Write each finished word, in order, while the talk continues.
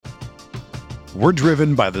We're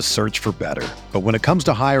driven by the search for better. But when it comes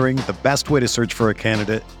to hiring, the best way to search for a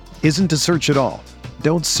candidate isn't to search at all.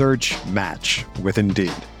 Don't search, match with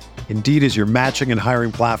Indeed. Indeed is your matching and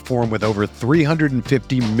hiring platform with over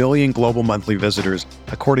 350 million global monthly visitors,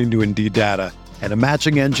 according to Indeed data, and a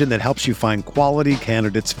matching engine that helps you find quality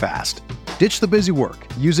candidates fast. Ditch the busy work.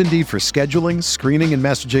 Use Indeed for scheduling, screening, and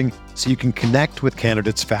messaging so you can connect with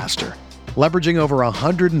candidates faster. Leveraging over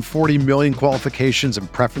 140 million qualifications and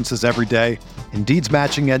preferences every day, Indeed's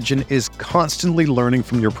matching engine is constantly learning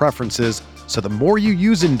from your preferences, so the more you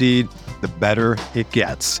use Indeed, the better it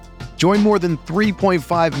gets. Join more than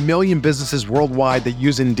 3.5 million businesses worldwide that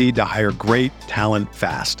use Indeed to hire great talent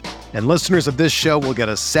fast. And listeners of this show will get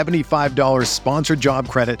a $75 sponsored job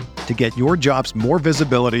credit to get your jobs more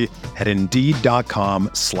visibility at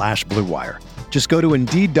Indeed.com/Blue Wire. Just go to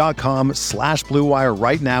Indeed.com/Blue Wire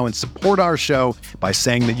right now and support our show by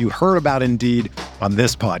saying that you heard about Indeed on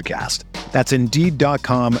this podcast. That's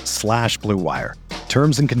Indeed.com/Blue Wire.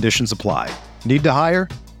 Terms and conditions apply. Need to hire?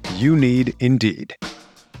 You need Indeed.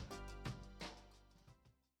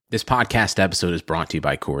 This podcast episode is brought to you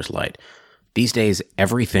by Coors Light. These days,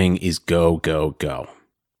 everything is go, go, go.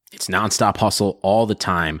 It's nonstop hustle all the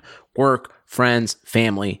time. Work, friends,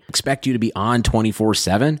 family expect you to be on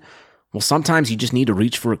 24/7. Well, sometimes you just need to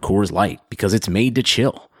reach for a Coors Light because it's made to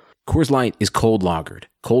chill. Coors Light is cold lagered,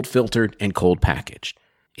 cold filtered, and cold packaged.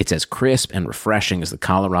 It's as crisp and refreshing as the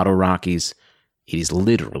Colorado Rockies. It is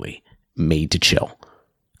literally made to chill.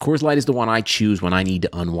 Coors Light is the one I choose when I need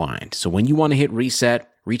to unwind. So when you want to hit reset,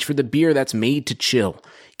 reach for the beer that's made to chill.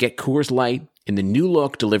 Get Coors Light in the new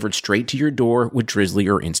look delivered straight to your door with Drizzly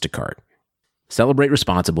or Instacart. Celebrate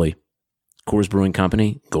responsibly. Coors Brewing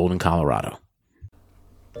Company, Golden, Colorado.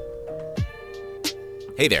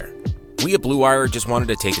 Hey there. We at Blue Wire just wanted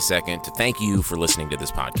to take a second to thank you for listening to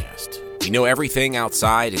this podcast. We know everything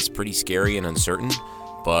outside is pretty scary and uncertain,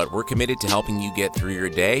 but we're committed to helping you get through your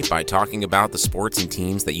day by talking about the sports and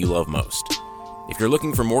teams that you love most. If you're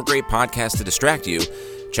looking for more great podcasts to distract you,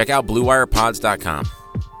 check out BlueWirePods.com.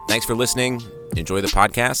 Thanks for listening. Enjoy the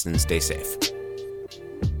podcast and stay safe.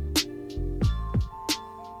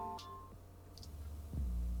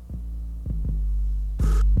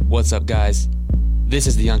 What's up, guys? This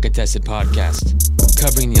is the Uncontested Podcast,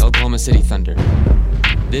 covering the Oklahoma City Thunder.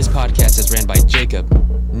 This podcast is ran by Jacob,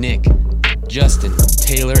 Nick, Justin,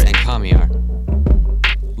 Taylor, and Kamiar.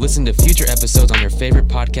 Listen to future episodes on your favorite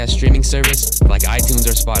podcast streaming service like iTunes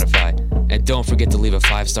or Spotify. And don't forget to leave a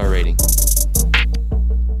 5-star rating.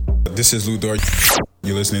 This is Lou Dort.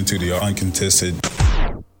 You're listening to the Uncontested.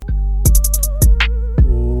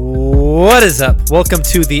 What is up? Welcome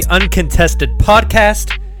to the Uncontested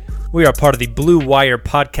Podcast. We are part of the Blue Wire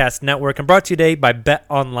Podcast Network and brought to you today by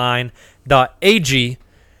betonline.ag.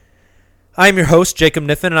 I am your host, Jacob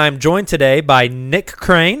Niffen, and I am joined today by Nick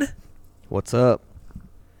Crane. What's up?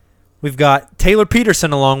 We've got Taylor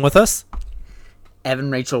Peterson along with us. Evan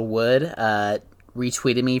Rachel Wood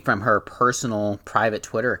retweeted me from her personal private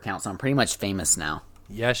Twitter account, so I'm pretty much famous now.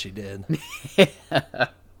 Yeah, she did.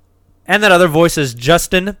 And that other voice is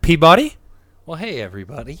Justin Peabody. Well, hey,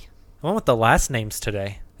 everybody. I went with the last names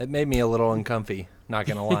today. It made me a little uncomfy, not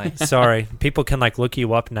going to lie. Sorry. People can, look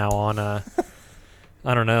you up now on, I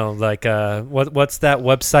don't know, what's that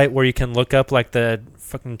website where you can look up, the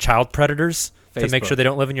fucking child predators? Facebook. To make sure they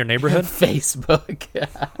don't live in your neighborhood? Facebook.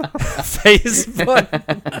 Facebook.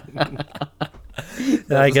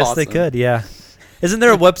 I guess awesome. They could, yeah. Isn't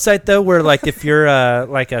there a website, though, where, if you're,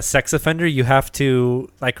 a sex offender, you have to,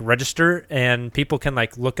 register and people can,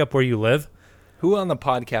 look up where you live? Who on the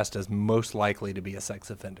podcast is most likely to be a sex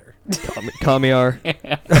offender? Kamiar.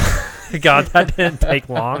 God, that didn't take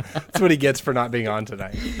long. That's what he gets for not being on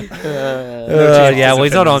tonight. Yeah,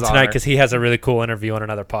 he's not on tonight because he has a really cool interview on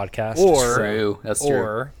another podcast. That's true.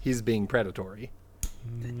 Or he's being predatory.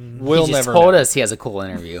 We'll he just never told know. Us he has a cool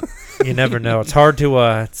interview. You never know. It's hard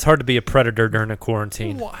to be a predator during a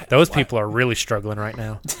quarantine. Those people are really struggling right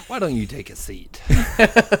now. Why don't you take a seat?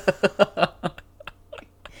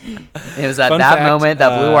 It was at that moment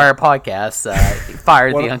that Blue Wire Podcast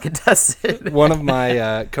fired the Uncontested. One of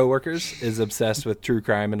my coworkers is obsessed with true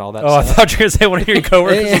crime and all that stuff. I thought you were going to say one of your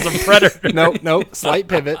coworkers was a predator. No, slight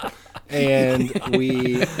pivot. And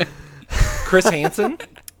Chris Hansen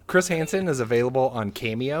is available on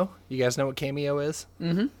Cameo. You guys know what Cameo is?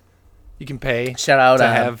 Mm-hmm. You can pay shout out to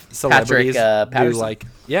have celebrities Patrick,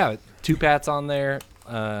 do Two Pat's on there.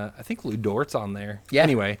 I think Lou Dort's on there. Yeah.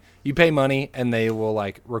 Anyway, you pay money and they will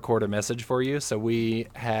record a message for you. So we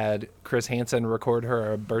had Chris Hansen record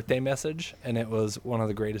her a birthday message, and it was one of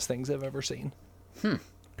the greatest things I've ever seen.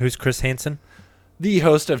 Who's Chris Hansen? The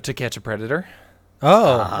host of To Catch a Predator.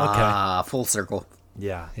 Oh, okay. Full circle.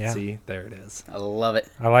 Yeah. Yeah. See, there it is. I love it.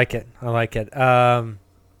 I like it.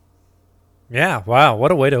 Yeah. Wow.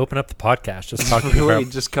 What a way to open up the podcast. Just talking Really,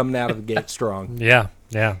 about. just coming out of the gate strong. Yeah.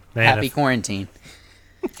 Man. Happy quarantine.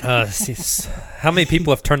 How many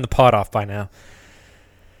people have turned the pod off by now?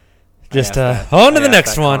 Just I ask that- on to I the ask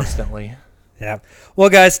next that one. Constantly. Yeah. Well,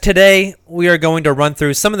 guys, today we are going to run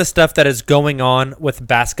through some of the stuff that is going on with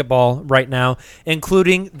basketball right now,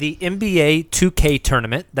 including the NBA 2K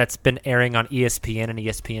tournament that's been airing on ESPN and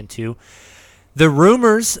ESPN2, the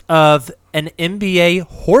rumors of an NBA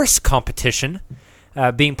horse competition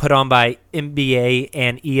being put on by NBA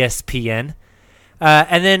and ESPN.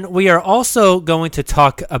 And then we are also going to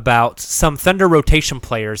talk about some Thunder rotation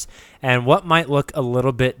players and what might look a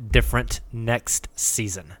little bit different next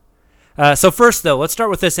season. So first, though, let's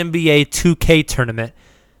start with this NBA 2K tournament.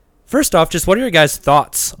 First off, just what are your guys'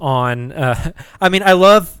 thoughts on... I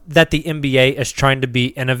love that the NBA is trying to be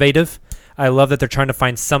innovative. I love that they're trying to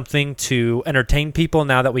find something to entertain people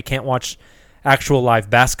now that we can't watch actual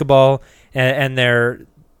live basketball. And they're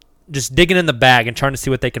just digging in the bag and trying to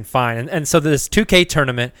see what they can find. And so this 2K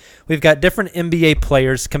tournament, we've got different NBA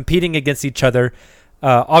players competing against each other,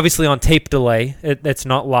 obviously on tape delay. It's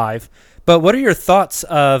not live. But what are your thoughts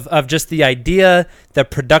of just the idea, the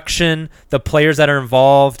production, the players that are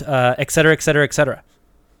involved, et cetera, et cetera, et cetera?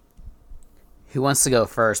 Who wants to go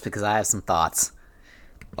first? Because I have some thoughts.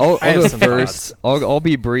 I'll I have go some first. I'll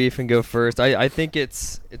be brief and go first. I think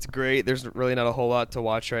it's great. There's really not a whole lot to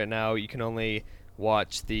watch right now. You can only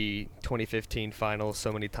watch the 2015 finals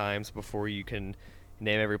so many times before you can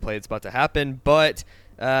name every play that's about to happen. But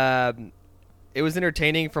it was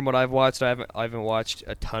entertaining from what I've watched. I haven't watched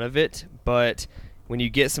a ton of it, but when you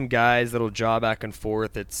get some guys that'll jaw back and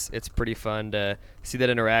forth, it's pretty fun to see that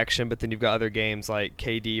interaction. But then you've got other games like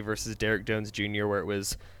KD versus Derrick Jones Jr., where it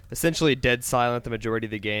was essentially dead silent the majority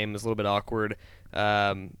of the game. It was a little bit awkward.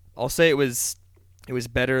 I'll say it was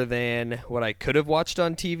better than what I could have watched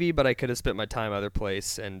on TV, but I could have spent my time other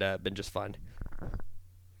place and been just fine.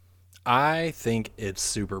 I think it's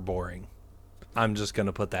super boring. I'm just going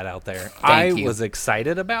to put that out there. Thank you. Was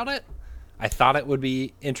excited about it. I thought it would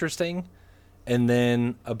be interesting. And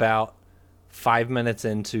then about 5 minutes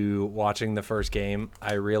into watching the first game,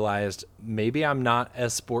 I realized maybe I'm not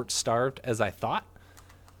as sports starved as I thought.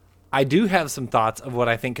 I do have some thoughts of what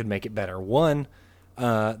I think could make it better. One,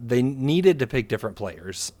 they needed to pick different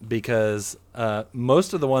players because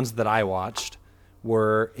most of the ones that I watched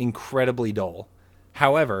were incredibly dull.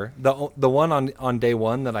 However, the one on day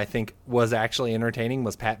one that I think was actually entertaining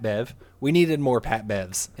was Pat Bev. We needed more Pat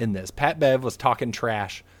Bevs in this. Pat Bev was talking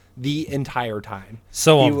trash the entire time.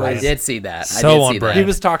 So on I brand. did see that. So I on did see brand. He that.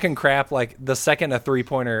 was talking crap like the second a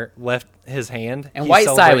three-pointer left his hand. And he's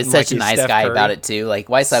Whiteside was celebrating such like a he's nice Steph guy Curry. about it too. Like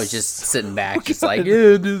Whiteside was just sitting back, just like,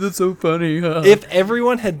 yeah, dude, that's so funny. If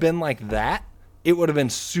everyone had been like that, it would have been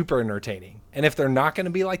super entertaining. And if they're not going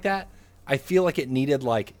to be like that, I feel like it needed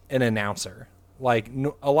like an announcer. Like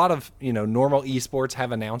a lot of normal esports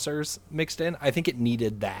have announcers mixed in. I think it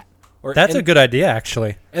needed that. That's a good idea,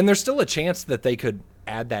 actually. And there's still a chance that they could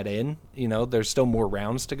add that in. There's still more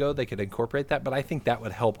rounds to go. They could incorporate that, but I think that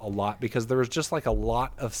would help a lot because there was just like a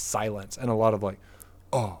lot of silence and a lot of like,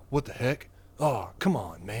 oh, what the heck? Oh, come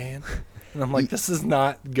on, man. And I'm like, this is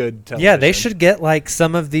not good television. Yeah, they should get like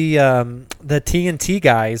some of the TNT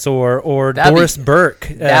guys or That'd be- Doris Burke.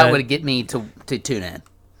 that would get me to tune in.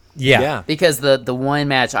 Yeah. Because the one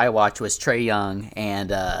match I watched was Trae Young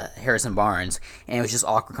and Harrison Barnes, and it was just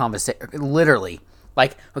awkward conversation. Literally,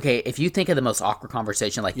 like, okay, if you think of the most awkward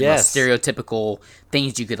conversation, like the most stereotypical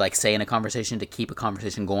things you could like say in a conversation to keep a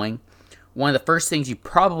conversation going, one of the first things you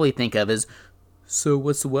probably think of is, "So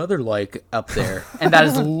what's the weather like up there?" And that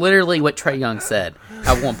is literally what Trae Young said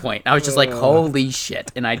at one point. I was just like, "Holy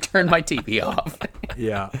shit!" And I turned my TV off.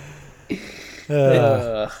 Yeah.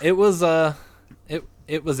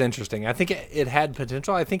 It was interesting. I think it had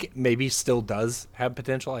potential. I think it maybe still does have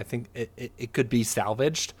potential. I think it could be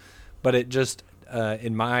salvaged, but it just,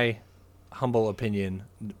 in my humble opinion,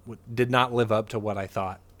 did not live up to what I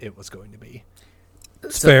thought it was going to be.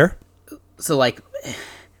 It's fair. So, like,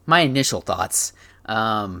 my initial thoughts,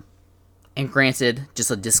 and granted,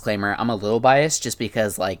 just a disclaimer, I'm a little biased just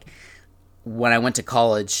because, like, when I went to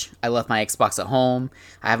college, I left my Xbox at home.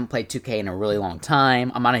 I haven't played 2K in a really long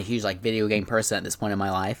time. I'm not a huge, like, video game person at this point in my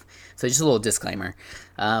life. So just a little disclaimer.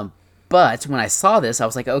 But when I saw this, I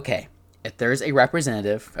was like, okay, if there's a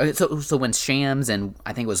representative... So when Shams and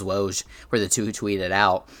I think it was Woj were the two who tweeted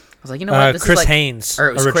out, I was like, you know what? This Chris is like, Haynes or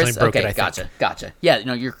it was originally Chris? broke Okay, it, I think. gotcha. Yeah,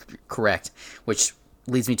 you're correct. Which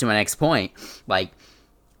leads me to my next point. Like,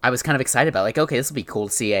 I was kind of excited about, like, okay, this will be cool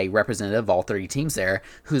to see a representative of all 30 teams there.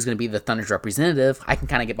 Who's going to be the Thunder's representative? I can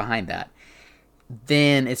kind of get behind that.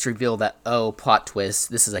 Then it's revealed that, oh, plot twist,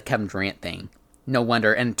 this is a Kevin Durant thing. No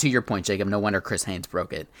wonder, and to your point, Jacob, no wonder Chris Haynes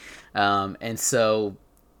broke it. And so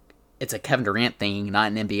it's a Kevin Durant thing,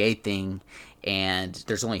 not an NBA thing, and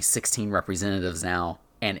there's only 16 representatives now,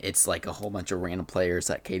 and it's like a whole bunch of random players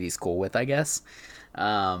that Katie's cool with, I guess.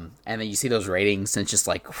 And then you see those ratings, and it's just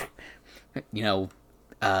like,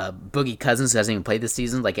 Boogie Cousins, who hasn't even played this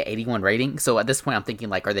season, like an 81 rating. So at this point, I'm thinking,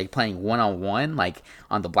 like, are they playing one-on-one, like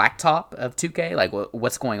on the blacktop of 2K? Like,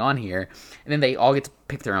 what's going on here? And then they all get to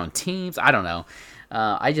pick their own teams. I don't know.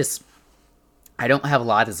 I don't have a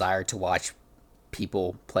lot of desire to watch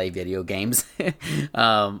people play video games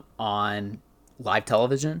on live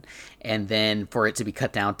television, and then for it to be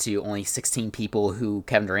cut down to only 16 people who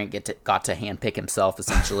Kevin Durant got to handpick himself,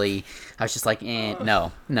 essentially. I was just like,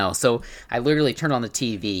 no. So I literally turned on the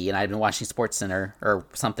TV, and I'd been watching SportsCenter or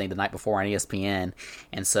something the night before on ESPN,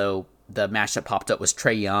 and so the match that popped up was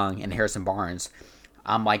Trae Young and Harrison Barnes.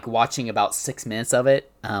 I'm like watching about 6 minutes of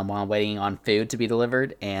it while I'm waiting on food to be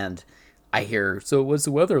delivered, and I hear, so what's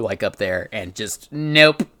the weather like up there? And just,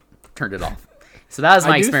 nope, turned it off. So that was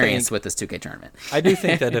my experience with this 2K tournament. I do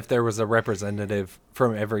think that if there was a representative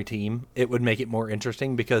from every team, it would make it more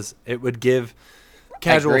interesting because it would give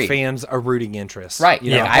casual fans a rooting interest. Right.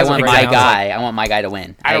 I want my guy. I want my guy to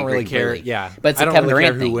win. I don't really care. Yeah. But it's a Kevin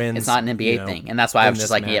Durant thing. It's not an NBA thing. And that's why I was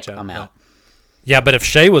just like, yep, I'm out. Yeah, but if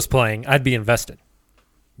Shea was playing, I'd be invested.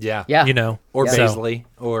 Yeah. Or Baisley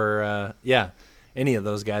or any of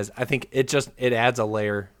those guys. I think it adds a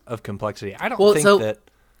layer of complexity. I don't think that.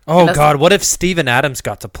 Oh, God, what if Steven Adams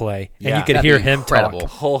got to play and you could hear him talk?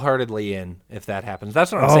 Wholeheartedly in if that happens.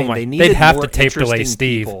 That's what I'm saying. They'd have to tape delay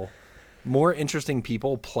Steve. More interesting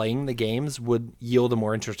people playing the games would yield a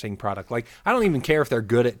more interesting product. Like, I don't even care if they're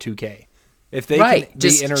good at 2K. If they can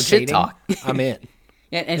be entertaining, I'm in.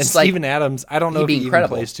 And Steven Adams, I don't know if he even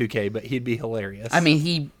plays 2K, but he'd be hilarious. I mean,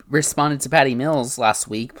 he responded to Patty Mills last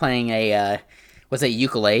week playing a... was it a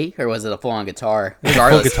ukulele or was it a full-on guitar?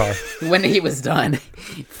 Regardless, full guitar. When he was done,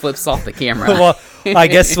 he flips off the camera. Well, I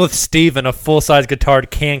guess with Steven, a full-size guitar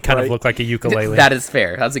can kind of look like a ukulele. That is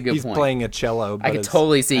fair. That's a good point. He's playing a cello. But I could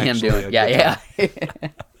totally see him doing it. Yeah.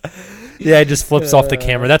 Yeah, it just flips off the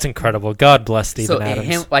camera. That's incredible. God bless Steven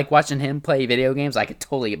Adams. Watching him play video games, I could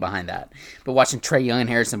totally get behind that. But watching Trae Young and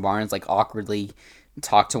Harrison Barnes awkwardly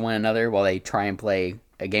talk to one another while they try and play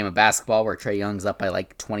a game of basketball where Trae Young's up by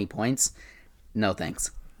 20 points. No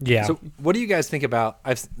thanks. Yeah. So what do you guys think about,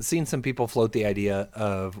 I've seen some people float the idea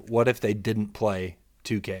of what if they didn't play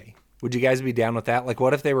 2K? Would you guys be down with that? Like,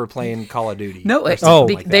 what if they were playing Call of Duty? No,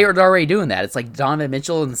 they were already doing that. It's like Donovan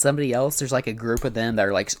Mitchell and somebody else. There's a group of them that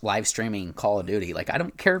are live streaming Call of Duty. I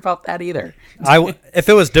don't care about that either. If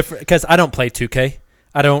it was different, because I don't play 2K.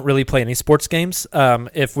 I don't really play any sports games.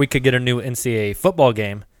 If we could get a new NCAA football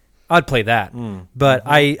game, I'd play that. But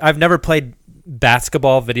I've never played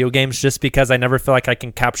basketball video games just because I never feel like I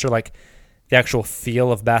can capture the actual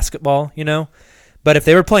feel of basketball, But if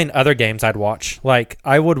they were playing other games, I'd watch.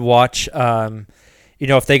 I would watch,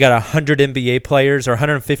 if they got 100 NBA players or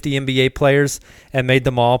 150 NBA players and made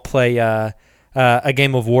them all play a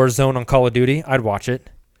game of Warzone on Call of Duty, I'd watch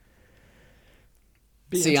it.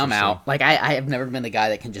 See, I'm out. I have never been the guy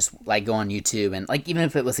that can just go on YouTube and even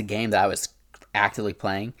if it was a game that I was actively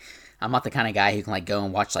playing, I'm not the kind of guy who can go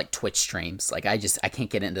and watch Twitch streams. I can't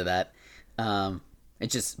get into that.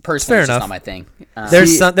 It's just personally it's just not my thing.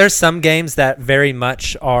 There's some games that very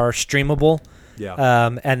much are streamable. Yeah.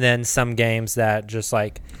 And then some games that just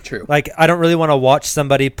true. I don't really want to watch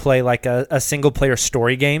somebody play a single player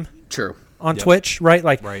story game. True. On Twitch, right?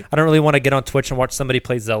 Right. I don't really want to get on Twitch and watch somebody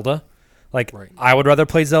play Zelda. I would rather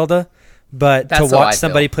play Zelda, but to watch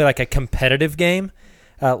somebody play a competitive game,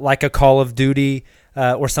 like a Call of Duty.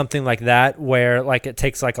 Or something like that, where it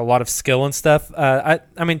takes a lot of skill and stuff. I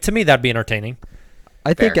mean, to me, that'd be entertaining.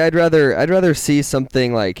 I think I'd rather see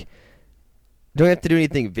something don't have to do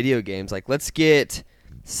anything video games. Let's get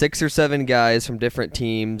 6 or 7 guys from different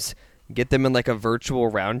teams, get them in a virtual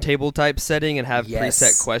roundtable type setting, and have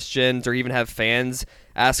preset questions, or even have fans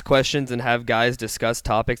ask questions and have guys discuss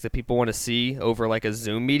topics that people want to see over a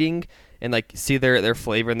Zoom meeting, and see their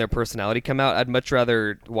flavor and their personality come out. I'd much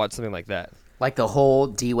rather watch something like that. The whole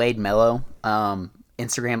D-Wade Mello Instagram,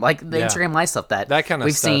 Instagram Live stuff that kind of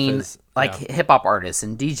we've stuff seen, hip-hop artists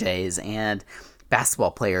and DJs and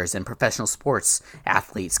basketball players and professional sports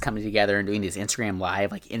athletes coming together and doing these Instagram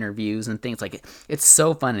Live interviews and things. It's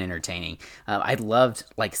so fun and entertaining. I loved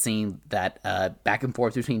seeing that back and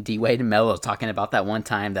forth between D-Wade and Mello talking about that one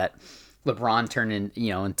time that LeBron turned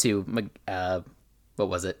into what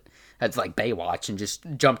was it? It's like Baywatch, and just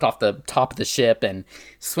jumped off the top of the ship and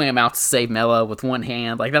swam out to save Mela with one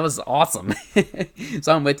hand. Like, that was awesome.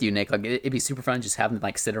 So I'm with you, Nick. Like, it'd be super fun just having them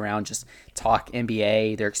like sit around, just talk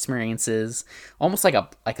NBA, their experiences, almost like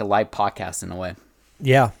a live podcast in a way.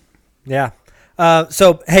 Yeah.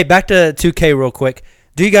 So hey, back to 2K real quick.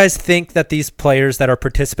 Do you guys think that these players that are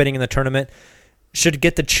participating in the tournament should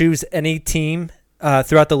get to choose any team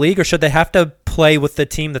throughout the league, or should they have to play with the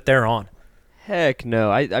team that they're on? Heck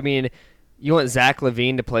no. I mean, you want Zach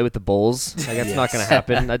LaVine to play with the Bulls? Like, that's not going to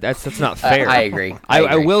happen. That's not fair. I agree.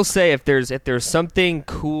 I will say if there's something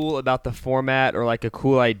cool about the format or like a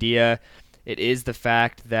cool idea, it is the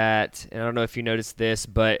fact that, and I don't know if you noticed this,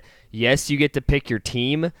 but yes, you get to pick your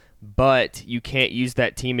team, but you can't use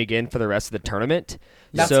that team again for the rest of the tournament.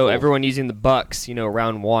 That's so cool. everyone using the Bucks,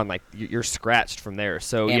 round one, like you're scratched from there.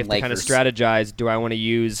 So And you have to kind of Lakers. strategize. Do I want to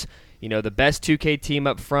use the best 2K team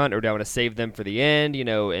up front, or do I want to save them for the end,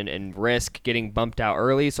 and risk getting bumped out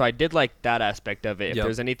early? So I did like that aspect of it. If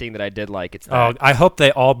there's anything that I did like, it's that. I hope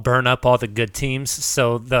they all burn up all the good teams.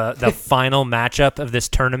 So the final matchup of this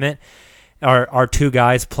tournament are two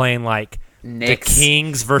guys playing like Knicks. the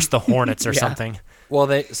Kings versus the Hornets or something. Well,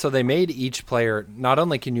 they made each player, not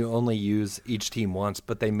only can you only use each team once,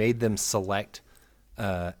 but they made them select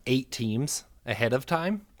 8 teams ahead of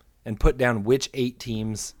time and put down which 8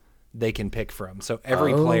 teams they can pick from. So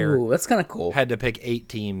every player that's kind of cool. had to pick 8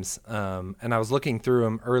 teams. And I was looking through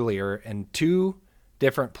them earlier, and 2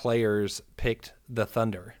 different players picked the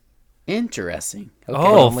Thunder. Interesting. Okay.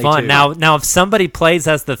 Oh, Only fun! 2. Now, if somebody plays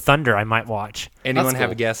as the Thunder, I might watch. Anyone That's have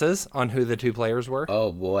cool. guesses on who the 2 players were?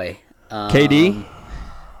 Oh boy. KD?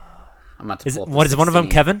 I'm about to Is pull up what the is one of them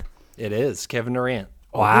 16. Kevin? It is Kevin Durant.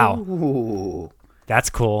 Wow, Ooh.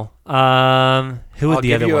 that's cool. Who would I'll the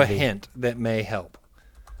give other you one a be? hint that may help.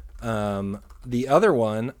 The other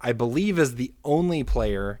one, I believe, is the only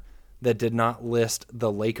player that did not list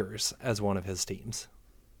the Lakers as one of his teams.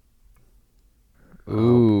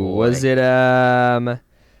 Ooh, was it Not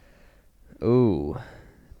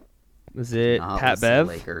Pat listen to Bev?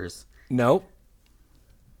 Lakers. Nope.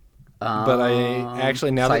 But I actually,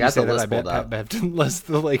 now so I that you got say the that, I list bet pulled Pat up. Bev didn't list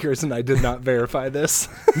the Lakers, and I did not verify this.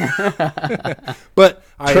 But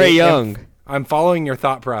Trae Young. I'm following your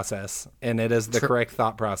thought process, and it is the correct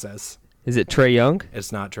thought process. Is it Trae Young?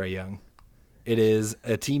 It's not Trae Young. It is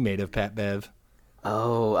a teammate of Pat Bev.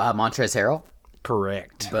 Oh, Montrezl Harrell.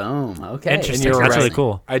 Correct. Boom. Okay. Interesting. you're That's right. really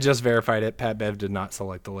cool. I just verified it. Pat Bev did not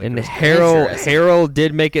select the Lakers. And Interesting. Harold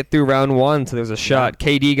did make it through round one, so there's a shot.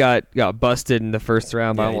 KD got busted in the first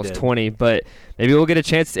round by Yeah, he almost did. 20, but maybe we'll get a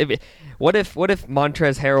chance. What if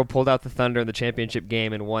Montrezl Harrell pulled out the Thunder in the championship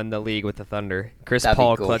game and won the league with the Thunder? Chris That'd be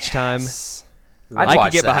Paul cool. clutch time. I'd I could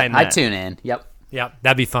watch get that. behind I'd that. tune in. Yep. Yeah,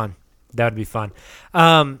 that'd be fun. That would be fun.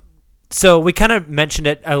 So we kind of mentioned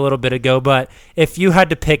it a little bit ago, but if you had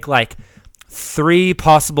to pick like 3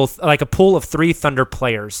 possible, like a pool of 3 Thunder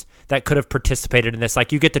players that could have participated in this,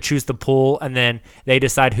 like you get to choose the pool and then they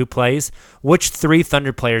decide who plays, which 3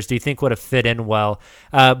 Thunder players do you think would have fit in well,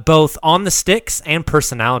 both on the sticks and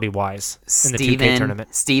personality-wise in the 2K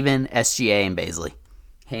tournament? Steven, SGA, and Baisley.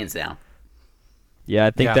 Hands down. Yeah,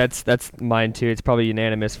 I think Yeah. that's mine too. It's probably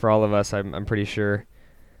unanimous for all of us. I'm pretty sure.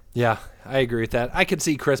 Yeah, I agree with that. I could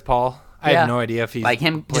see Chris Paul. I Yeah. have no idea if he Like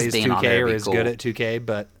him just plays being on 2K there or would be is cool. good at 2K,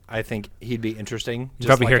 but I think he'd be interesting. You just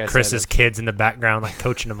probably like hear I said, Chris's if- kids in the background like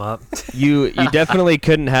coaching him up. You definitely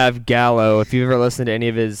couldn't have Gallo. If you've ever listened to any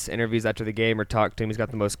of his interviews after the game or talked to him, he's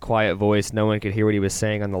got the most quiet voice. No one could hear what he was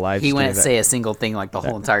saying on the live He stream. wouldn't say a single thing like the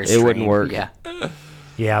whole entire it stream. wouldn't work. Yeah.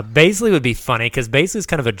 Yeah, Baisley would be funny because Baisley's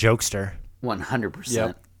kind of a jokester.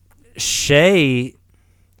 100%. Shea,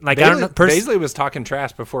 like I don't know, Baisley was talking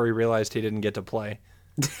trash before he realized he didn't get to play.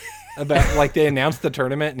 About like they announced the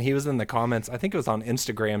tournament and he was in the comments. I think it was on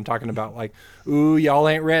Instagram talking about like, "Ooh, y'all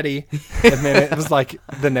ain't ready." And then it was like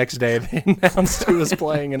the next day they announced who was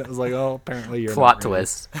playing, and it was like, "Oh, apparently you're Plot not ready."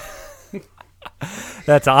 twist.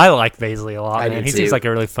 I like Baisley a lot, I man. do He seems too. like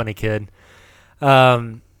a really funny kid.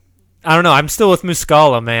 I don't know. I'm still with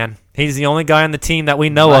Muscala, man. He's the only guy on the team that we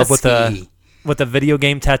know of with Muskie. a video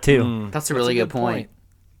game tattoo. That's a really good point.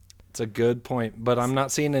 It's a good point, but I'm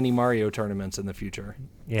not seeing any Mario tournaments in the future.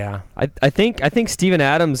 Yeah. I think Steven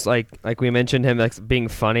Adams, like we mentioned him like being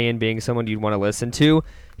funny and being someone you'd want to listen to.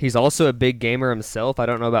 He's also a big gamer himself. I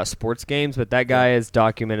don't know about sports games, but that guy is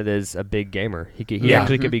documented as a big gamer. He Yeah.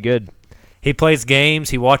 actually could be good. He plays games.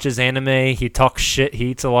 He watches anime. He talks shit. He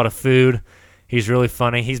eats a lot of food. He's really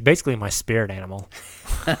funny. He's basically my spirit animal.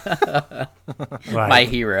 My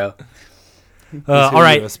hero. It's who all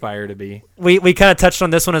right. you aspire to be. We kind of touched on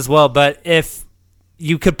this one as well, but if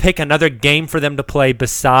you could pick another game for them to play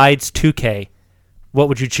besides 2K, what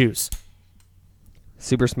would you choose?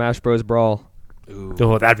 Super Smash Bros. Brawl. Ooh,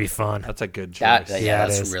 Oh, that'd be fun. that's a good choice. Yeah, Yeah, it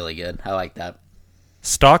that's is. really good. I like that.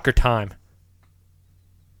 Stock or time?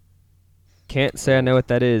 Can't say I know what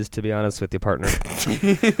that is, to be honest with you, partner.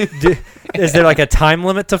 Is there like a time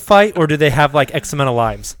limit to fight, or do they have like X amount of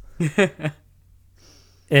lives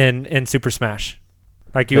in Super Smash?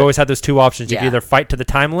 Like you always had those two options. You could Yeah. either fight to the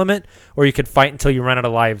time limit, or you could fight until you run out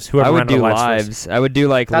of lives. Whoever I ran would out do of lives first. lives. I would do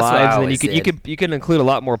like That's what I lives, and then always you could include a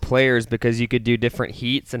lot more players because you could do different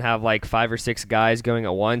heats and have like 5 or 6 guys going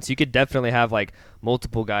at once. You could definitely have like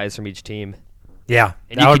multiple guys from each team. Yeah,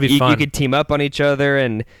 And that you would could, be fun. You could team up on each other,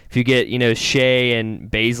 and if you get Shay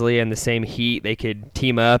and Baisley in the same heat, they could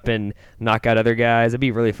team up and knock out other guys. It'd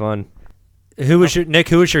be really fun. Who was your Nick?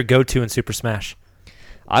 Who was your go-to in Super Smash?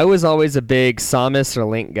 I was always a big Samus or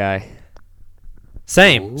Link guy.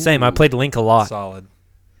 Same. I played Link a lot. Solid.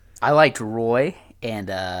 I liked Roy and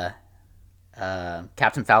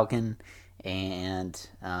Captain Falcon and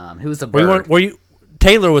who was the bird? Were you?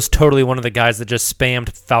 Taylor was totally one of the guys that just spammed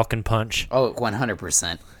Falcon Punch. Oh,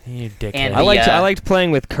 100%. You dickhead. And I The, liked playing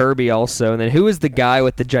with Kirby also. And then who was the guy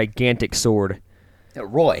with the gigantic sword?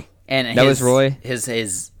 Roy. And That was Roy?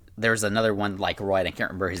 His there's another one like Roy, and I can't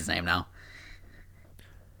remember his name now.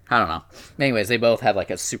 I don't know. Anyways, they both had like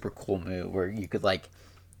a super cool move where you could like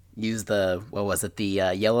use the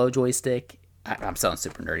yellow joystick. I'm sounding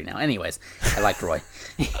super nerdy now. Anyways, I liked Roy.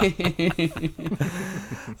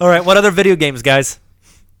 All right, what other video games, guys?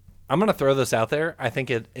 I'm gonna throw this out there. I think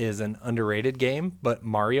it is an underrated game, but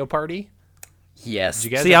Mario Party. Yes.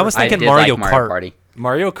 Did you guys See, I ever- was thinking did Mario like Kart. Party.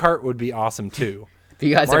 Mario Kart would be awesome too. Have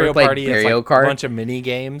you guys Mario ever played Party is Mario like Kart? a bunch of mini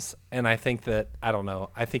games, and I think that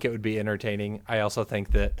I think it would be entertaining. I also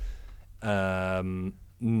think that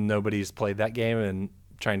nobody's played that game, and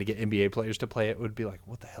trying to get NBA players to play it would be like,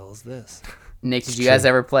 what the hell is this? Nick, did you guys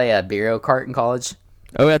ever play Mario Kart in college?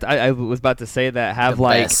 Oh, I was about to say that. Have The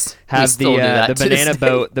like best. We have still do that the to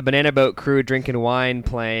this banana boat crew drinking wine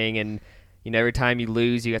playing, and every time you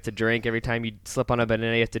lose you have to drink. Every time you slip on a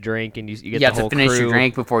banana you have to drink, and you get You the have whole to finish crew. your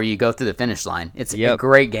drink before you go through the finish line. It's a Yep.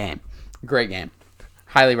 great game. Great game.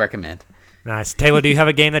 Highly recommend. Nice. Taylor, do you have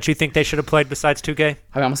a game that you think they should have played besides 2K?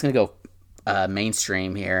 I'm almost going to go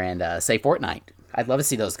mainstream here and say Fortnite. I'd love to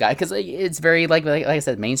see those guys because it's very, like I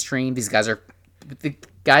said, mainstream. These guys are, the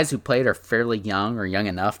guys who played are fairly young or young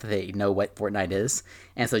enough that they know what Fortnite is.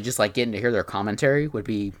 And so just like getting to hear their commentary would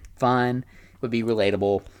be fun, would be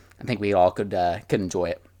relatable. I think we all could enjoy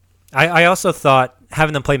it. I also thought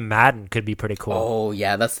having them play Madden could be pretty cool. Oh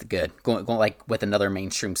yeah, that's good. Going like with another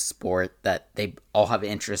mainstream sport that they all have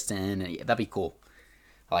interest in. And that'd be cool.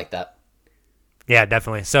 I like that. Yeah,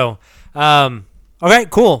 definitely. So, okay,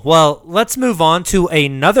 cool. Well, let's move on to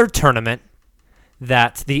another tournament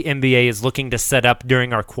that the NBA is looking to set up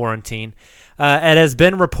during our quarantine. It has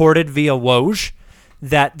been reported via Woj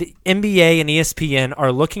that the NBA and ESPN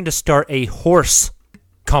are looking to start a horse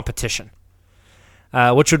competition,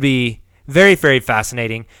 which would be very, very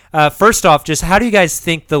fascinating. First off, just how do you guys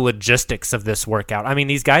think the logistics of this work out? I mean,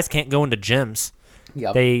 these guys can't go into gyms.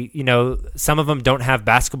 Yep. They, some of them don't have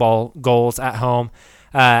basketball goals at home.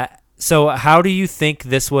 So how do you think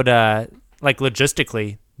this would,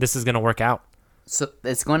 logistically, this is going to work out? So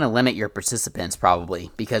it's going to limit your participants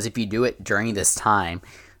probably because if you do it during this time,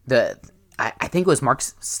 I think it was Mark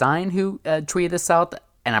Stein who tweeted this out,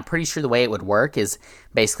 and I'm pretty sure the way it would work is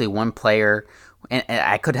basically one player, and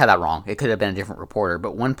I could have that wrong. It could have been a different reporter,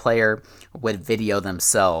 but one player would video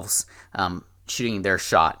themselves shooting their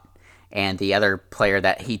shot, and the other player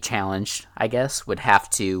that he challenged, I guess, would have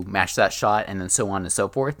to match that shot, and then so on and so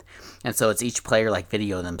forth. And so it's each player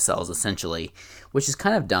video themselves essentially, which is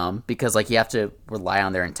kind of dumb because you have to rely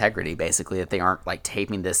on their integrity basically, that they aren't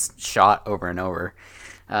taping this shot over and over.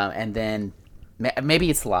 And then maybe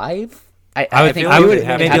it's live. I think it would maybe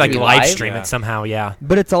have to be live live. stream Yeah. it somehow. Yeah.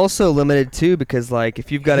 But it's also limited too because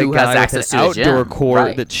if you've got Who a has guy with an access to the outdoor gym, court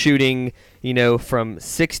right. that's shooting, from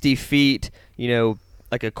 60 feet,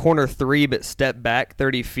 like a corner three but step back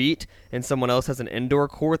 30 feet, and someone else has an indoor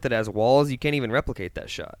court that has walls, you can't even replicate that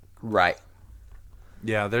shot. Right.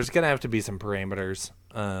 Yeah, there's going to have to be some parameters.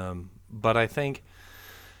 But I think,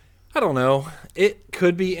 I don't know, it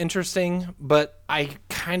could be interesting, but I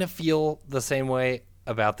kind of feel the same way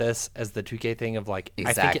about this as the 2K thing of I think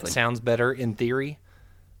Exactly. it sounds better in theory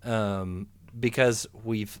because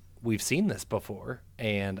we've seen this before,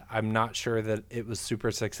 and I'm not sure that it was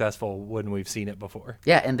super successful when we've seen it before.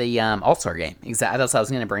 Yeah, and the All-Star game. Exactly. That's what I was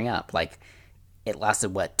going to bring up. It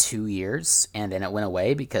lasted, 2 years, and then it went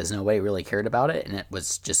away because nobody really cared about it, and it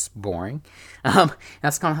was just boring.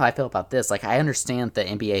 That's kind of how I feel about this. I understand the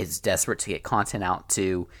NBA is desperate to get content out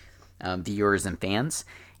to viewers and fans,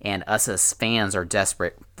 and us as fans are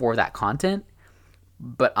desperate for that content.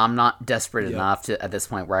 But I'm not desperate enough to at this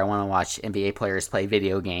point where I want to watch NBA players play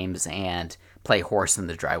video games and play horse in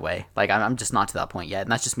the driveway. Like, I'm just not to that point yet,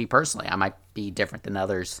 and that's just me personally. I might be different than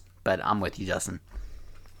others, but I'm with you, Justin.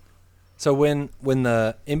 So when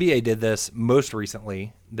the NBA did this most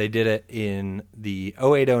recently, they did it in the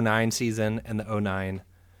 08-09 season and the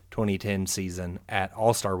 09-2010 season at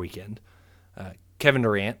All-Star Weekend. Kevin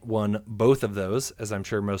Durant won both of those, as I'm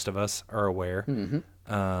sure most of us are aware.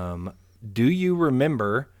 Do you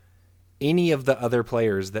remember any of the other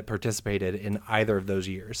players that participated in either of those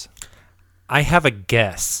years? I have a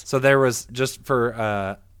guess. So there was, just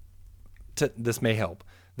for this may help,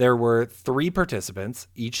 there were 3 participants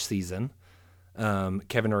each season.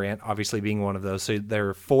 Kevin Durant obviously being one of those. So there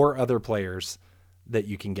are 4 other players that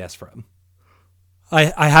you can guess from.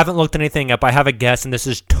 I haven't looked anything up. I have a guess, and this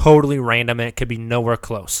is totally random, and it could be nowhere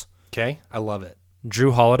close. Okay, I love it.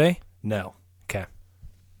 Drew Holiday? No. Okay.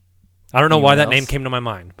 I don't know why that Anyone name else? came to my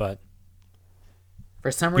mind, but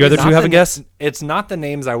For some You other reason, two have a guess? It's not the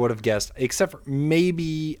names I would have guessed, except for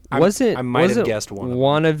maybe I might was have it guessed one.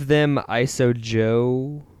 One of them, ISO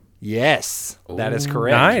Joe. Yes, that is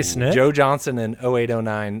correct. Nice, Nick. Joe Johnson in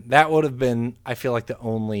 08-09. That would have been, I feel like, the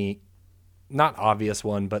only, not obvious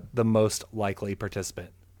one, but the most likely participant.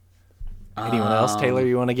 Anyone else? Taylor,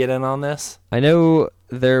 you want to get in on this? I know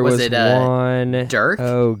there Was was it, one. Dirk?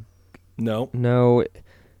 Oh No. no!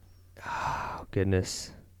 Oh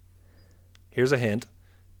goodness! Here's a hint.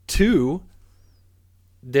 2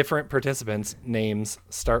 different participants' names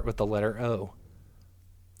start with the letter O.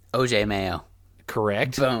 OJ Mayo.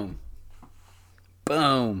 Correct. Boom.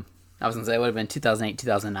 Boom. I was going to say it would have been 2008,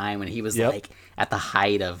 2009 when he was Yep. like at the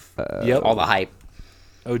height of Yep. all the hype.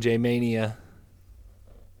 OJ Mania.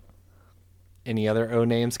 Any other O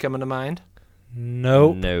names coming to mind?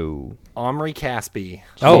 nope. No. Omri Caspi.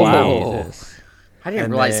 Oh, wow. Jesus. I didn't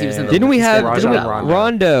And realize he was in the Didn't we Olympics. have Rajon didn't we- Rondo.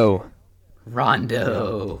 Rondo?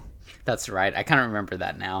 Rondo? That's right. I kind of remember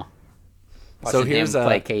that now. So Watching here's him a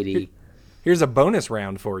play KD. Here's a bonus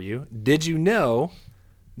round for you. Did you know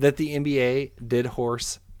that the NBA did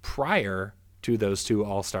horse prior to those 2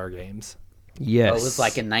 All-Star games? Yes. Oh, it was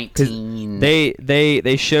like in 'Cause 19...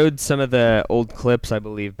 They showed some of the old clips, I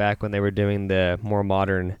believe, back when they were doing the more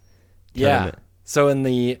modern. tournament. So in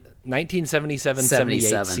the 1977-78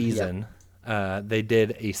 77, season, they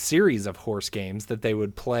did a series of horse games that they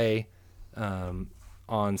would play on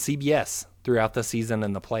CBS throughout the season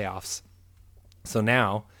and the playoffs. So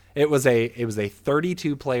now it was a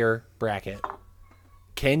 32 player bracket.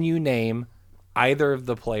 Can you name either of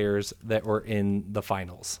the players that were in the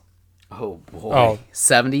finals? Oh, boy. Oh.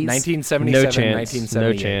 70s? 1977, No chance. 1978.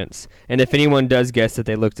 No chance. And if anyone does guess it,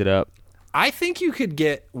 they looked it up. I think you could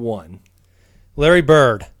get one. Larry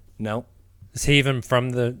Bird. No. Is he even from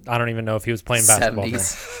the... I don't even know if he was playing basketball then.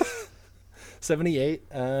 70s. 78?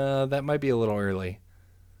 That might be a little early.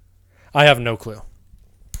 I have no clue.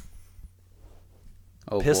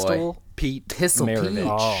 Oh, Pistol boy. Pete Pistol Pete.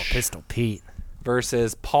 Maravich Oh, Pistol Pete.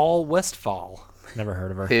 versus Paul Westphal. Never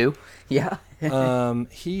heard of her. Who? Yeah.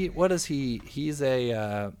 What is he? He's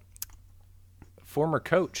a former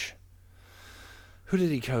coach. Who did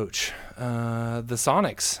he coach? The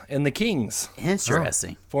Sonics and the Kings.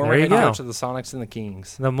 Interesting. Former There you head go. coach of the Sonics and the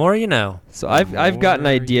Kings. The more you know. So I've got an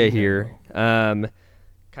idea here.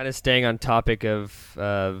 Kind of staying on topic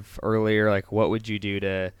of earlier, like what would you do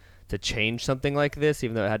to change something like this,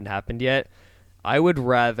 even though it hadn't happened yet? I would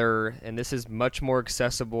rather, and this is much more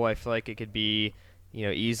accessible. I feel like it could be,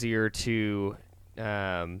 easier to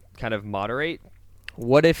kind of moderate.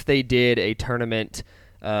 What if they did a tournament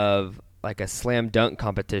of like a slam dunk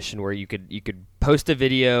competition where you could post a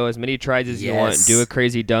video, as many tries as you want, Yes. do a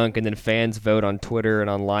crazy dunk, and then fans vote on Twitter and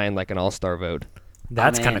online like an all-star vote.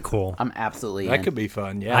 That's I'm kind in. of cool. I'm absolutely That in. could be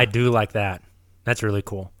fun. Yeah. I do like that. That's really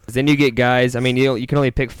cool. 'Cause then you get guys. I mean, you can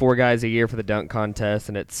only pick 4 guys a year for the dunk contest,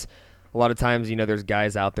 and it's a lot of times, there's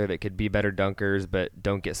guys out there that could be better dunkers but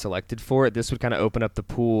don't get selected for it. This would kind of open up the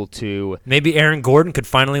pool to, Maybe Aaron Gordon could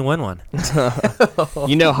finally win one.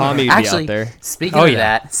 Hami would Actually, be out there. speaking Oh, of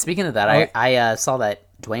yeah. that, I saw that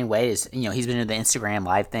Dwayne Wade is, he's been doing the Instagram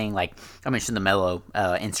live thing. Like I mentioned, the Melo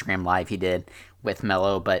Instagram live he did with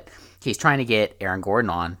Melo, but he's trying to get Aaron Gordon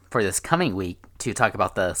on for this coming week to talk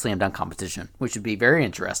about the slam dunk competition, which would be very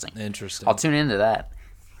interesting. Interesting. I'll tune into that.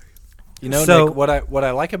 So- Nick, what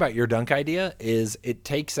I like about your dunk idea is it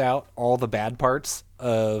takes out all the bad parts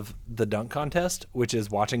of the dunk contest, which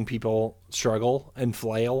is watching people struggle and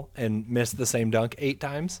flail and miss the same dunk 8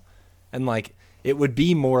 times. And it would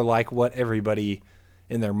be more like what everybody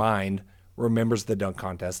in their mind remembers the dunk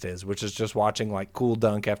contest is, which is just watching like cool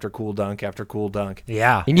dunk after cool dunk after cool dunk.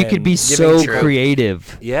 Yeah. And you could And be giving so true.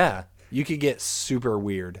 creative. Yeah, you could get super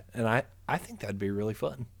weird, and I think that'd be really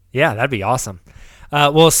fun. Yeah, that'd be awesome.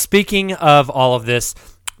 Well, speaking of all of this,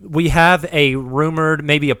 we have a rumored,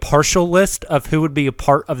 maybe a partial list of who would be a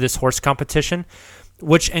part of this horse competition,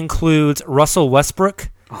 which includes Russell Westbrook,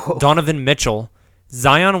 Donovan Mitchell,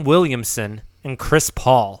 Zion Williamson, and Chris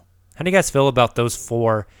Paul. How do you guys feel about those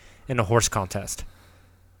 4 in a horse contest?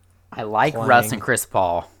 I like Clang. Russ and Chris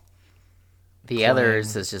Paul. The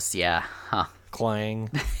others is just Clang,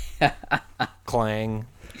 clang.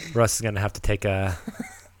 Russ is going to have to take a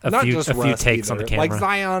Not few just few Russ takes on the either. camera. Like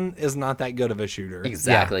Zion is not that good of a shooter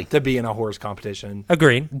exactly. to be in a horse competition.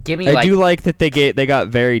 Agreed. Give me I like do like that they got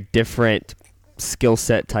very different skill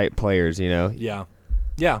set type players, you know. Yeah,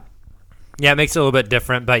 yeah. Yeah, it makes it a little bit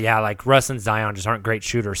different, but yeah, like Russ and Zion just aren't great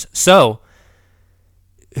shooters. So,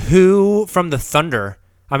 who from the Thunder?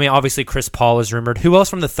 I mean, obviously Chris Paul is rumored. Who else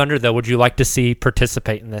from the Thunder, though, would you like to see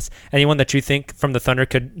participate in this? Anyone that you think from the Thunder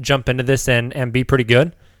could jump into this and be pretty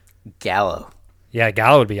good? Gallo. Yeah,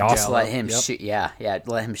 Gallo would be awesome. Just let him Yep. shoot. Yeah.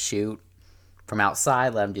 Let him shoot from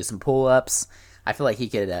outside. Let him do some pull-ups. I feel like he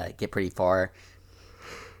could get pretty far.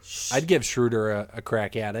 I'd give Schroeder a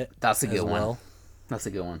crack at it. That's a good as one. well. That's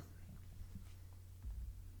a good one.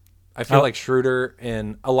 I feel like Schroeder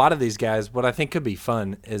and a lot of these guys, what I think could be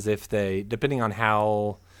fun is if they, depending on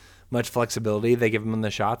how much flexibility they give them in the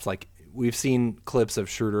shots, like we've seen clips of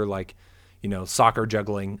Schroeder, like, you know, soccer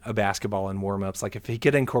juggling a basketball in warm-ups. Like if he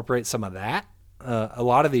could incorporate some of that, a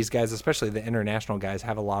lot of these guys, especially the international guys,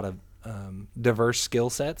 have a lot of diverse skill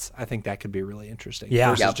sets. I think that could be really interesting.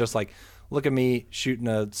 Yeah. Versus Yep. just like, look at me shooting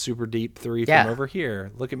a super deep 3 Yeah. from over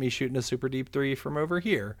here. Look at me shooting a super deep 3 from over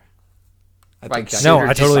here. I Like that No, Schroeder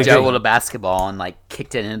I totally just agree. juggled a basketball and like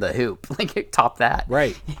kicked it into the hoop. Like top that.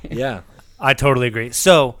 Right. Yeah. I totally agree.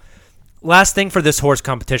 So, last thing for this horse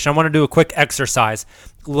competition, I want to do a quick exercise.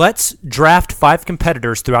 Let's draft 5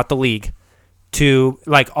 competitors throughout the league to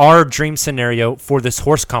like our dream scenario for this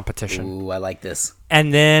horse competition. Ooh, I like this.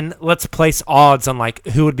 And then let's place odds on like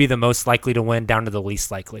who would be the most likely to win down to the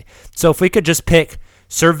least likely. So if we could just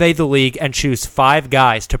survey the league and choose 5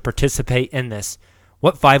 guys to participate in this,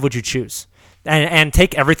 what 5 would you choose? And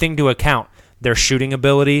take everything to account. Their shooting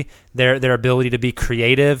ability, their ability to be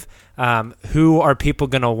creative, who are people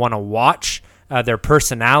going to want to watch, their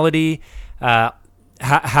personality,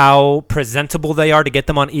 how presentable they are to get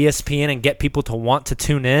them on ESPN and get people to want to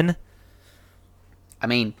tune in. I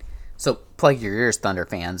mean, so plug your ears, Thunder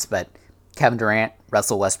fans, but Kevin Durant,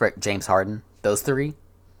 Russell Westbrook, James Harden, those 3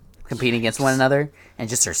 competing against one another and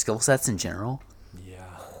just their skill sets in general. Yeah.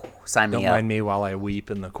 Sign me Don't up. mind me while I weep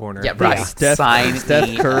in the corner. Yeah, right. Sign Steph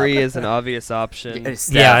me Curry up. is an obvious option.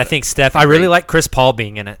 Steph, Yeah, I think Steph. I really like Chris Paul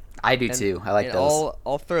being in it. I do too. I like And those.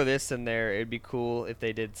 I'll throw this in there. It'd be cool if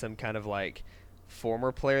they did some kind of like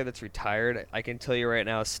former player that's retired. I can tell you right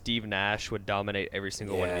now, Steve Nash would dominate every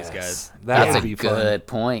single one of these guys. That That's would a be fun. good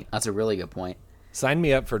point. That's a really good point. Sign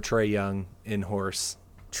me up for Trae Young in horse.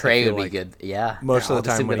 Trey feel would be like good. Yeah. Most Yeah, of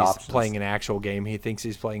the all time when good he's options. playing an actual game, he thinks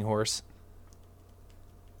he's playing horse.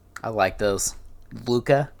 I like those.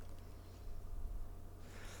 Luca.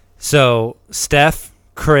 So Steph,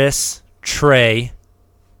 Chris, Trey.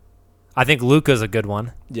 I think Luka's a good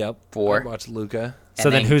one. Yep. 4. I'd watch Luca. So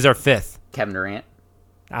And then then- who's our 5th? Kevin Durant.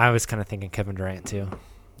 I was kind of thinking Kevin Durant too.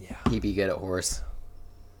 He'd be good at horse.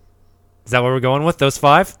 Is that what we're going with? Those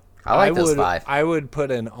 5? I like those would, 5. I would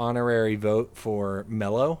put an honorary vote for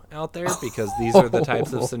Melo out there because these are the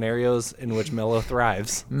types of scenarios in which Melo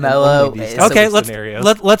thrives. And Melo only these is- types Okay, of let's scenarios.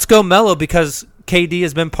 let's go Melo because KD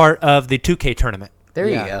has been part of the 2K tournament. There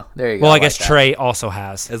Yeah. you go. There you go. Well, I like guess that. Trey also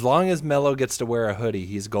has. As long as Melo gets to wear a hoodie,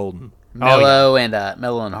 he's golden. Melo and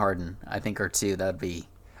Harden, I think, are 2. That'd be.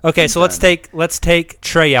 Okay, so let's take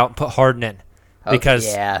Trey out and put Harden in because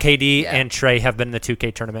yeah, KD yeah. and Trey have been in the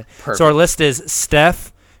 2K tournament. Perfect. So our list is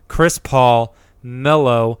Steph, Chris Paul,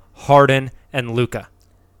 Melo, Harden, and Luka.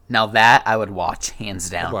 Now that I would watch, hands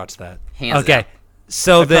I'd down. watch that. Hands Okay, down.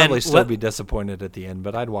 so I'd then probably still be disappointed at the end,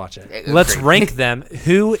 but I'd watch it. let's Agreed. rank them.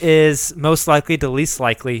 Who is most likely to least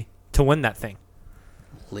likely to win that thing?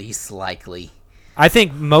 Least likely. I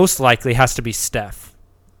think most likely has to be Steph.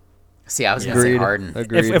 See, I was going to say Agreed. Harden.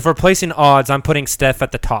 Agreed. If we're placing odds, I'm putting Steph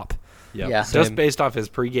at the top. Yep. Yeah. Just Same. based off his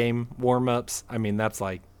pregame warm-ups, I mean, that's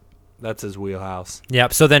his wheelhouse.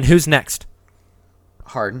 Yep. So then who's next?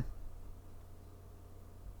 Harden.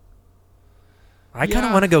 I kind of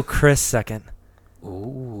Yeah. want to go Chris second.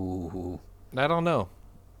 Ooh. I don't know.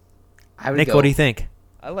 I would Nick, go, what do you think?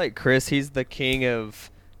 I like Chris. He's the king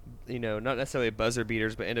of, not necessarily buzzer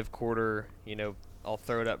beaters, but end of quarter, I'll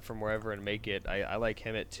throw it up from wherever and make it. I like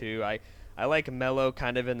him at 2. I like Melo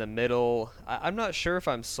kind of in the middle. I'm not sure if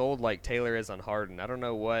I'm sold like Taylor is on Harden. I don't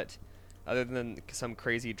know what, other than some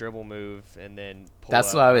crazy dribble move and then pull That's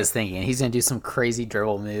up. what I was thinking. He's going to do some crazy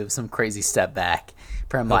dribble move, some crazy step back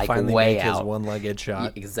from He'll like finally way make out. his one-legged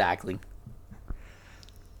shot. Exactly.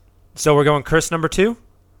 So we're going Chris number 2?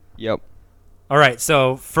 Yep. All right,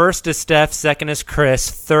 so first is Steph, second is Chris,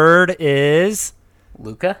 third is...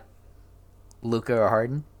 Luka or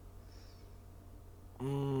Harden?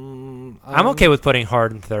 I'm okay with putting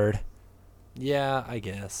Harden third. Yeah, I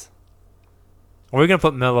guess. Or are we going to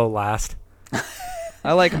put Melo last?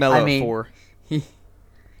 I like Melo I mean- at 4. You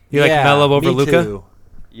like Melo over me Luka? too.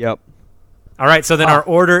 Yep. All right, so then our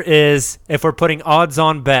order is, if we're putting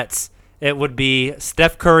odds-on bets, it would be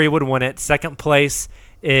Steph Curry would win it. Second place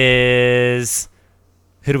is...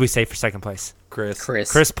 Who do we say for second place?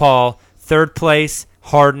 Chris Paul. Third place,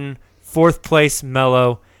 Harden. Fourth place,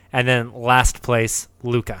 Melo. And then last place,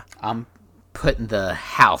 Luka. I'm putting the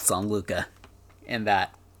house on Luka in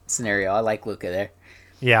that scenario. I like Luka there.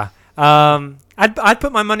 Yeah. I'd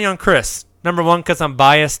put my money on Chris. Number 1, because I'm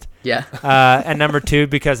biased. Yeah. And number 2,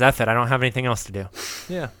 because F it, I don't have anything else to do.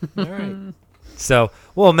 Yeah. All right. So,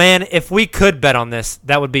 well, man, if we could bet on this,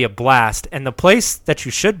 that would be a blast. And the place that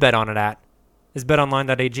you should bet on it at is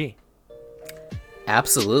betonline.ag.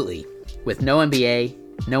 Absolutely. With no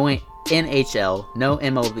NBA, no NHL, no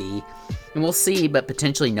MLB, and we'll see, but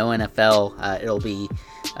potentially no NFL, it'll be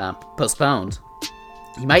postponed.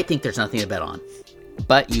 You might think there's nothing to bet on,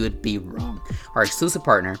 but you would be wrong. Our exclusive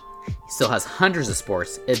partner still has hundreds of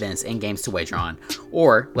sports, events, and games to wager on,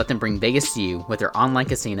 or let them bring Vegas to you with their online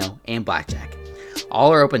casino and blackjack.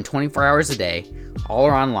 All are open 24 hours a day, all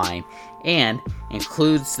are online, and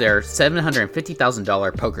includes their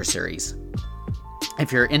 $750,000 poker series.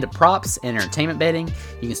 If you're into props and entertainment betting,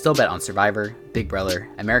 you can still bet on Survivor, Big Brother,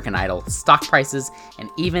 American Idol, stock prices, and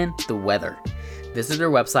even the weather. Visit their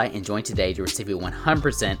website and join today to receive a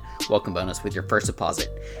 100% welcome bonus with your first deposit.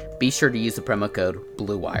 Be sure to use the promo code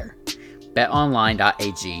BLUEWIRE.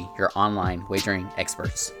 BetOnline.ag, your online wagering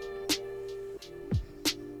experts.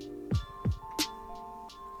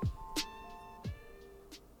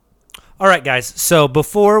 All right, guys. So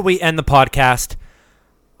before we end the podcast,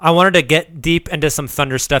 I wanted to get deep into some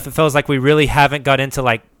Thunder stuff. It feels like we really haven't got into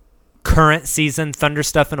like current season Thunder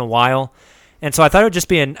stuff in a while. And so I thought it would just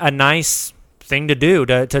be a nice thing to do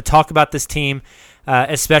to talk about this team,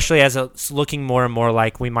 especially as it's looking more and more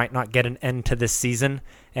like we might not get an end to this season.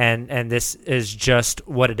 And this is just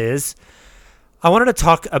what it is. I wanted to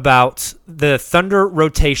talk about the Thunder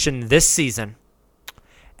rotation this season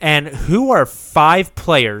and who are 5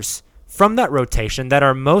 players from that rotation that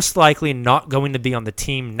are most likely not going to be on the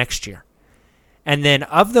team next year. And then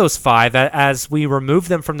of those 5, as we remove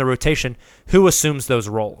them from the rotation, who assumes those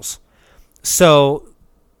roles? So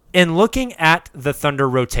in looking at the Thunder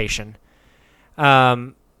rotation,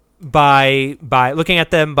 by looking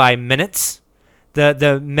at them by minutes,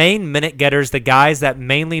 the main minute getters, the guys that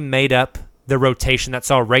mainly made up the rotation that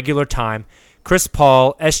saw regular time, Chris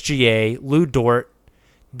Paul, SGA, Lou Dort,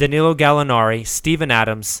 Danilo Gallinari, Steven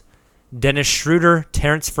Adams, Dennis Schroeder,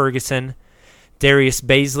 Terrence Ferguson, Darius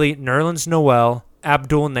Baisley, Nerlens Noel,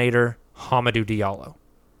 Abdul Nader, Hamidou Diallo.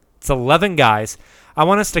 It's 11 guys. I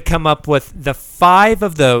want us to come up with the 5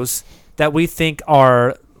 of those that we think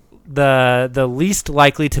are the least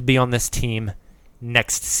likely to be on this team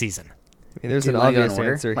next season. I mean, there's Do an you wanna go in obvious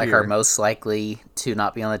order? answer like here. our most likely to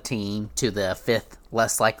not be on the team to the fifth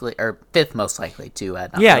most likely to not be on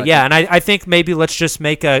the team. And I think maybe let's just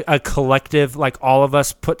make a collective, like all of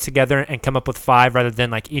us put together and come up with 5 rather than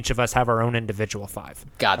like each of us have our own individual 5.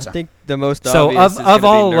 Gotcha. I think the most So obvious is of gonna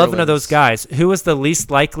all be 11 of those Nerlens. guys, who is the least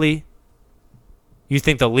likely? You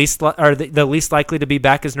think the least likely to be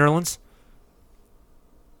back is Nerlens?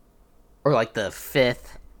 Or like the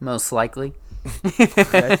 5th most likely.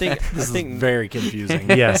 I think Very confusing.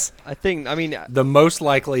 Yes. I mean, The most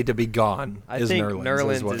likely to be gone I is think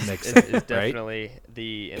Nerlens, is what is, Nick is, said, is right? definitely in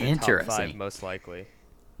the top 5 Interesting. most likely.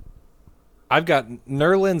 I've got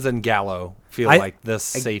Nerlens and Gallo feel I- like the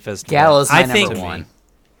safest. Gallo's ones my I think- number to me. 1.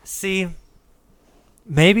 See,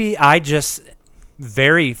 maybe I just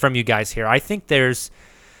vary from you guys here. I think there's,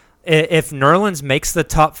 if Nerlens makes the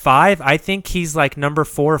top 5, I think he's like number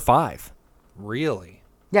 4 or 5. Really?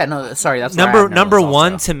 Yeah, no, sorry, that's where I have Number Nerlens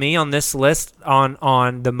 1 also. to me on this list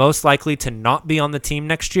on the most likely to not be on the team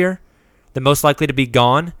next year, the most likely to be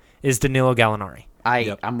gone is Danilo Gallinari.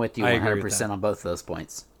 Yep. I'm with you I agree 100% with that. on both of those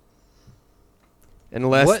points.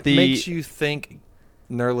 Unless What the makes you think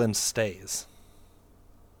Nerlens stays?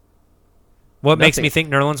 What makes Nothing. me think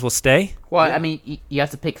Nerlens will stay? Well, I mean, you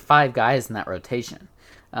have to pick 5 guys in that rotation.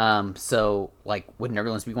 So, like, would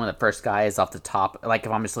Nerlens be one of the first guys off the top? Like,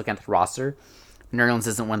 if I'm just looking at the roster, Nerlens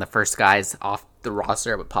isn't one of the first guys off the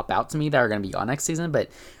roster that would pop out to me that are going to be on next season. But,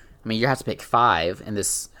 I mean, you have to pick 5 in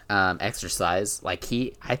this exercise. Like,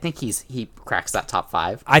 I think he cracks that top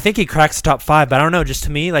 5. I think he cracks top 5, but I don't know. Just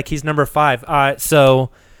to me, like, he's number 5.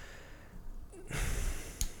 So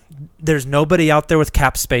there's nobody out there with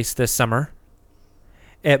cap space this summer.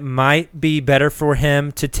 It might be better for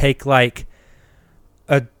him to take like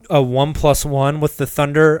a 1+1 with the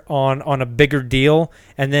Thunder on a bigger deal,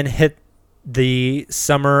 and then hit the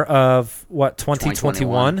summer of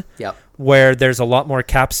 2021, Yep. where there's a lot more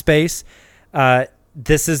cap space.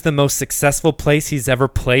 This is the most successful place he's ever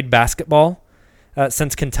played basketball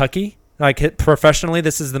since Kentucky. Like, professionally,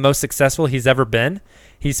 this is the most successful he's ever been.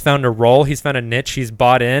 He's found a role. He's found a niche. He's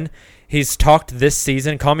bought in. He's talked this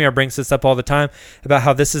season. Kamiar brings this up all the time about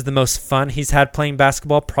how this is the most fun he's had playing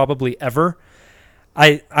basketball probably ever.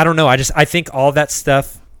 I don't know. I think all that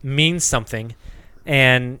stuff means something.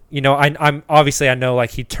 And, you know, I'm obviously, I know,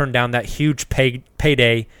 like, he turned down that huge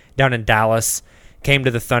payday down in Dallas, came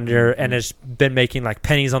to the Thunder, and has been making like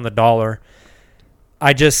pennies on the dollar.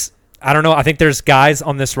 I don't know. I think there's guys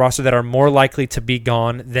on this roster that are more likely to be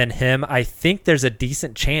gone than him. I think there's a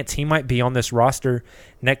decent chance he might be on this roster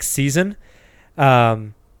next season.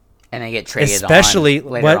 And they get traded especially on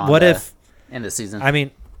later on what if in the season. I mean,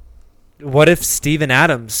 what if Steven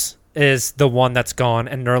Adams is the one that's gone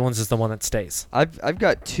and Nerlens is the one that stays? I've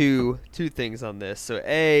got two things on this. So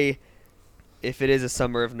A, if it is a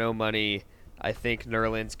summer of no money, I think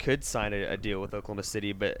Nerlens could sign a deal with Oklahoma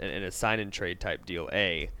City, but in a sign and trade type deal.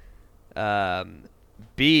 A.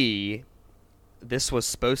 B, this was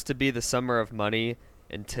supposed to be the summer of money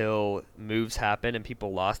until moves happened and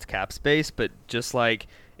people lost cap space, but just like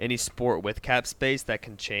any sport with cap space, that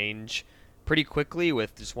can change pretty quickly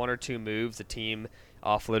with just 1 or 2 moves, a team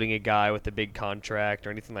offloading a guy with a big contract or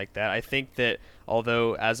anything like that. I think that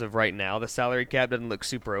although as of right now the salary cap doesn't look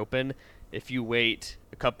super open, if you wait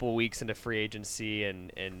a couple weeks into free agency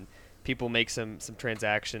and people make some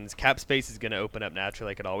transactions, cap space is going to open up naturally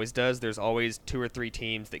like it always does. There's always 2 or 3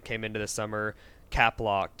 teams that came into the summer cap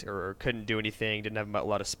locked or couldn't do anything, didn't have a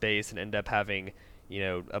lot of space, and end up having, you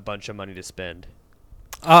know, a bunch of money to spend.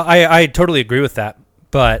 I totally agree with that,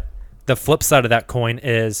 but the flip side of that coin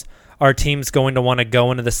is, are teams going to want to go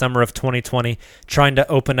into the summer of 2020 trying to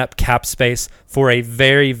open up cap space for a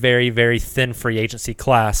very, very, very thin free agency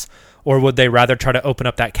class? Or would they rather try to open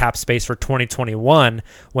up that cap space for 2021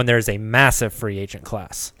 when there's a massive free agent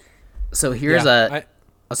class? So here's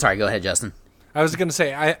sorry, go ahead, Justin. I was going to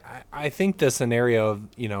say, I think the scenario of,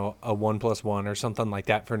 you know, a 1+1 or something like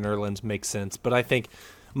that for Nerlens makes sense. But I think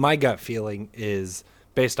my gut feeling is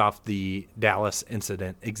based off the Dallas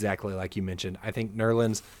incident, exactly like you mentioned. I think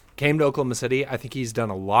Nerlens came to Oklahoma City. I think he's done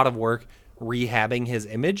a lot of work rehabbing his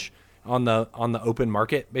image on the open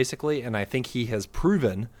market, basically. And I think he has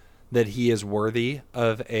proven that he is worthy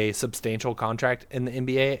of a substantial contract in the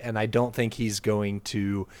NBA. And I don't think he's going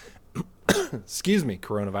to... excuse me,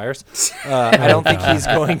 coronavirus. I don't think he's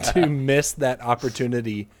going to miss that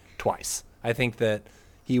opportunity twice. I think that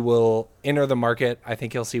he will enter the market. I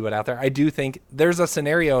think he'll see what's out there. I do think there's a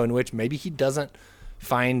scenario in which maybe he doesn't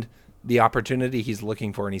find the opportunity he's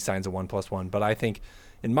looking for and he signs a 1+1. But I think,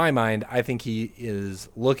 in my mind, I think he is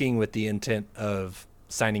looking with the intent of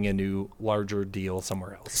signing a new, larger deal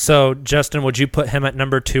somewhere else. So, Justin, would you put him at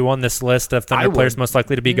number 2 on this list of Thunder players most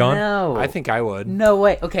likely to be gone? No. I think I would. No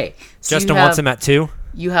way. Okay. So Justin wants him at 2?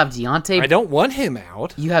 You have Deontay. I don't want him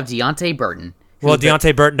out. You have Deontay Burton. Well,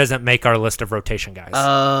 Deontay Burton doesn't make our list of rotation guys.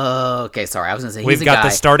 Oh, okay. Sorry. I was going to say We've got the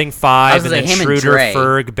starting 5, and then Schroeder,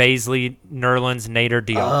 Ferg, Baisley, Nerlens, Nader,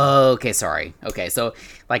 Diallo. Oh, okay. Sorry. Okay. So,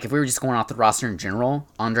 like, if we were just going off the roster in general,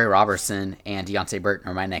 Andre Robertson and Deontay Burton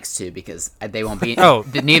are my next 2 because they won't be.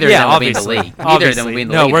 Neither of them will be in the league. Neither of them will be in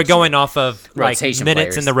the league. No, we're going off of like rotation minutes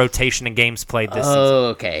players in the rotation and games played this season. Oh,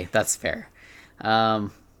 okay. That's fair.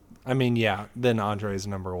 I mean, yeah, then Andre's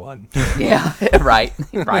number 1. Yeah, right,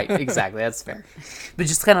 exactly. That's fair. But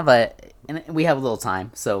just kind of and we have a little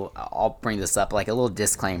time, so I'll bring this up, like a little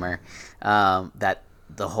disclaimer, that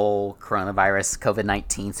the whole coronavirus,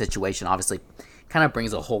 COVID-19 situation obviously kind of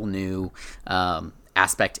brings a whole new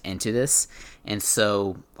aspect into this. And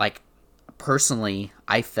so, like, personally,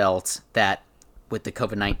 I felt that with the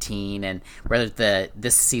COVID-19 and whether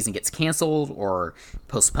this season gets canceled or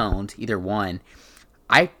postponed, either one,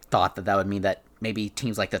 I thought that would mean that maybe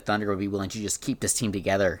teams like the Thunder would be willing to just keep this team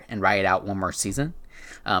together and ride it out one more season.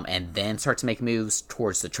 and then start to make moves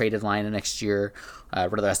towards the trade deadline of next year,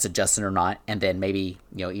 whether that's to Justin or not, and then maybe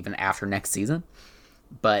even after next season.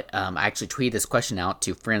 But I actually tweeted this question out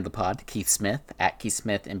to friend of the pod, Keith Smith, at Keith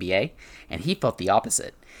Smith NBA, and he felt the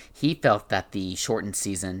opposite. He felt that the shortened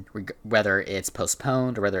season, whether it's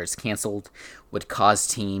postponed or whether it's canceled, would cause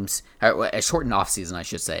teams, a shortened off season, I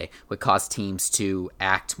should say, would cause teams to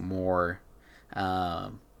act more,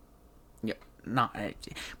 not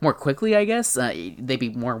more quickly, I guess. They'd be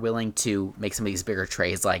more willing to make some of these bigger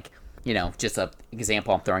trades, like, just an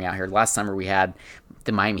example I'm throwing out here. Last summer we had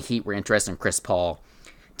the Miami Heat were interested in Chris Paul.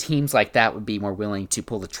 Teams like that would be more willing to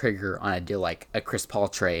pull the trigger on a deal like a Chris Paul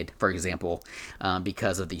trade, for example,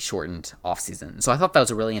 because of the shortened offseason. So I thought that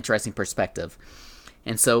was a really interesting perspective.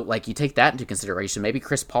 And so, like, you take that into consideration, maybe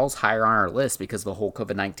Chris Paul's higher on our list because of the whole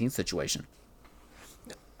COVID-19 situation.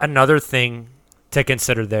 Another thing to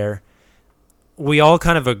consider there, we all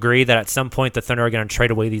kind of agree that at some point the Thunder are going to trade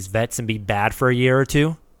away these vets and be bad for a year or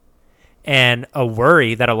two. And a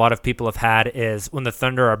worry that a lot of people have had is when the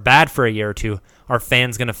Thunder are bad for a year or two, are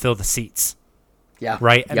fans going to fill the seats? Yeah.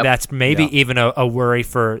 Right? And Yep. that's maybe even a worry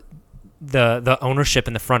for the ownership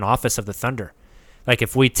in the front office of the Thunder. Like,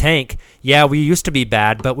 if we tank, we used to be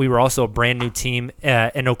bad, but we were also a brand new team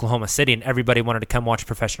in Oklahoma City, and everybody wanted to come watch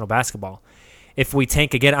professional basketball. If we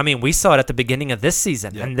tank again, I mean, we saw it at the beginning of this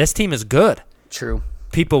season, and this team is good. True.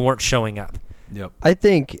 People weren't showing up. Yep. I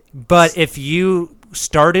think, But if you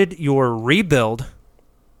started your rebuild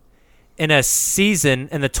in a season,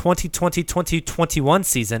 in the 2020-2021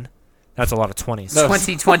 season, that's a lot of 20s.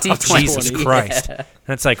 2020. Jesus Christ.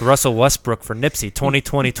 That's like Russell Westbrook for Nipsey,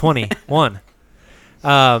 2020-21.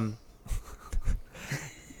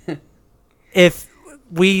 If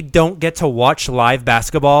we don't get to watch live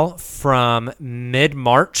basketball from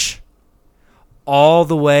mid-March all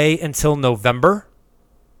the way until November,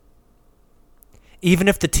 even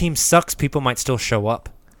if the team sucks, people might still show up.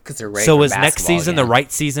 Because they're ready So for is next basketball season again. the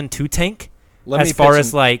right season to tank Let as me far pitch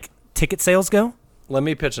as like ticket sales go? Let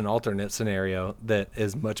me pitch an alternate scenario that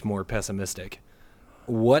is much more pessimistic.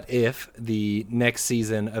 What if the next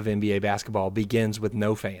season of NBA basketball begins with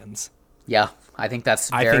no fans? Yeah, I think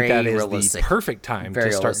that's I very think that is realistic. the perfect time Very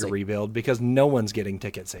to start realistic. your rebuild because no one's getting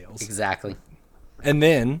ticket sales. Exactly. And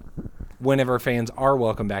then, whenever fans are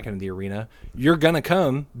welcome back into the arena, you're gonna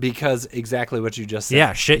come because exactly what you just said.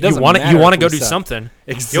 Yeah, shit. It You doesn't want to matter if go we do suck. something.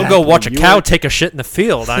 Exactly. You'll go watch a You cow are- take a shit in the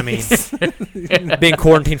field. I mean, being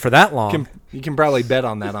quarantined for that long. You can probably bet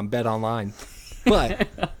on that on Bet Online. But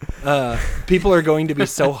people are going to be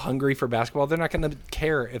so hungry for basketball, they're not going to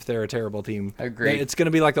care if they're a terrible team. Agreed. It's going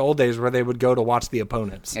to be like the old days where they would go to watch the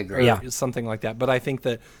opponents. Agreed. Or something like that. But I think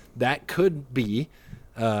that could be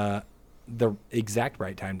the exact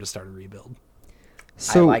right time to start a rebuild.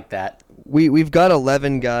 so I like that. we've got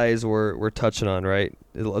 11 guys we're touching on, right?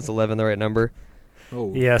 Is 11 the right number?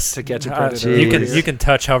 Oh, Yes. To catch a Uh, predator. you can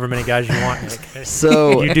touch however many guys you want, Nick.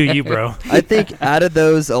 So You do you, bro. I think out of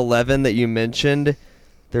those 11 that you mentioned,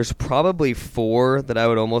 there's probably 4 that I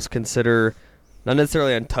would almost consider not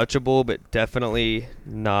necessarily untouchable, but definitely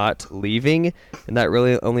not leaving. And that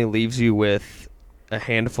really only leaves you with a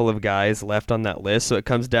handful of guys left on that list. So it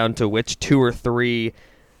comes down to which 2 or 3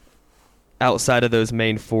 outside of those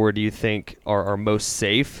main 4 do you think are most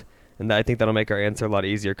safe? And I think that'll make our answer a lot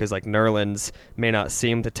easier because, like, Nerlens may not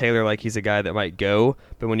seem to Taylor like he's a guy that might go,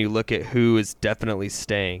 but when you look at who is definitely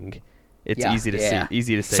staying, it's Yeah, easy to yeah. see.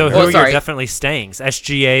 Easy to say. So no. who are sorry. your definitely stayings?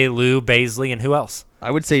 SGA, Lou, Baisley, and who else? I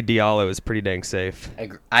would say Diallo is pretty dang safe.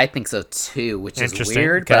 I think so too, which is Interesting.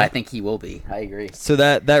 weird, but Okay. I think he will be. I agree. So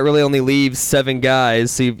that really only leaves 7 guys.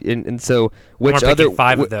 So and so We're which picking other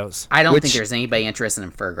 5 wh- of those. I don't Which- think there's anybody interested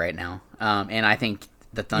in Ferg right now. And I think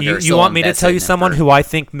the Thunder are You so want me to tell you invested in someone Ferg. who I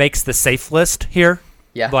think makes the safe list here?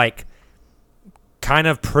 Yeah. Like, kind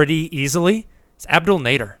of pretty easily? It's Abdul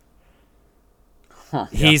Nader. Huh.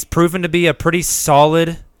 He's proven to be a pretty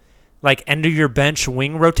solid, like, end-of-your-bench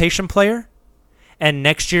wing rotation player. And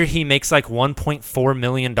next year he makes, like, $1.4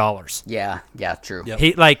 million. Yeah, true. Yep.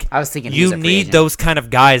 He, like, I was thinking he was you a free need agent. those kind of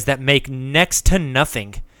guys that make next to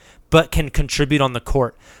nothing but can contribute on the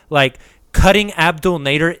court. Like, cutting Abdul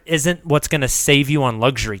Nader isn't what's going to save you on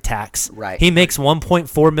luxury tax. Right. He makes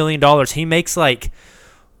 $1.4 million. He makes, like,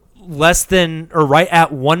 less than or right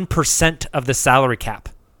at 1% of the salary cap.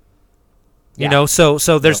 You Yeah. know, so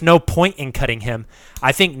there's no point in cutting him.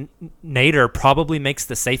 I think Nader probably makes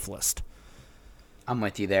the safe list. I'm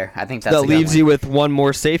with you there. I think that's that a good leaves one. you with one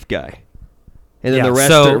more safe guy, and then the rest.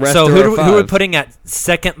 so are, rest so are who our do, who are we five. putting at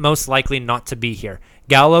second most likely not to be here?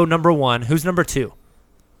 Gallo number 1. Who's number 2?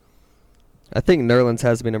 I think Nerlens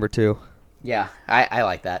has to be number 2. Yeah, I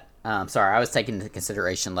like that. Sorry, I was taking into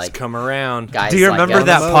consideration like Come around. guys. Do you like, remember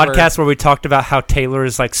that them over. podcast where we talked about how Taylor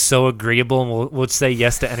is like so agreeable and would say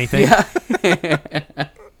yes to anything? Yeah.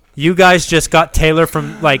 You guys just got Taylor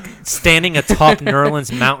from like standing atop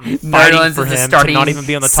Nerlens Mountain, fighting Nerlens for is the him to starting not even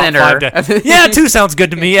be on the center. top 5. Yeah, 2 sounds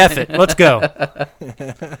good to me. F it. Let's go.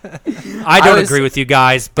 I don't agree with you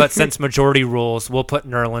guys, but since majority rules, we'll put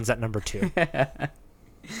Nerlens at number 2.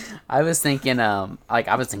 I was thinking,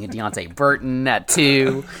 Deontay Burton at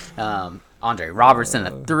 2, Andre Robertson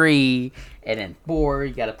at 3, and then 4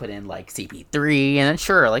 you got to put in like CP3, and then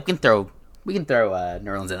sure, like we can throw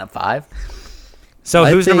Nerlens in at 5. So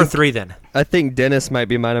I who's number think- 3 then? I think Dennis might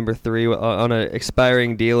be my number 3 on an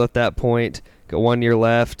expiring deal at that point. Got 1 year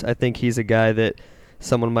left. I think he's a guy that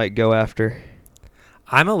someone might go after.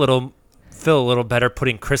 Feel a little better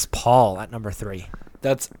putting Chris Paul at number 3.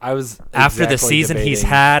 I was After the exactly season he's debating.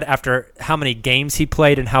 had, after how many games he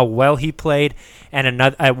played and how well he played, and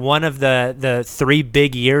another one of the 3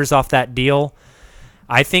 big years off that deal,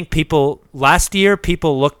 I think last year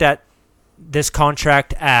people looked at this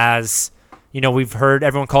contract as, we've heard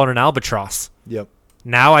everyone call it an albatross. Yep.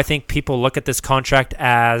 Now I think people look at this contract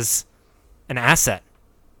as an asset.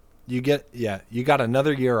 You got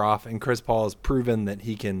another year off, and Chris Paul has proven that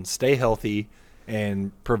he can stay healthy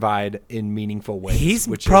and provide in meaningful ways. He's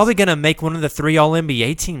which probably going to make one of the 3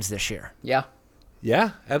 All-NBA teams this year. Yeah,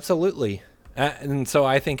 absolutely. And so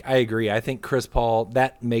I agree. I think Chris Paul,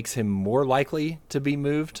 that makes him more likely to be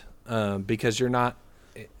moved because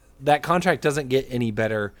that contract doesn't get any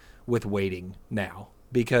better with waiting now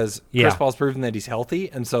because Chris Paul's proven that he's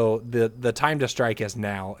healthy. And so the time to strike is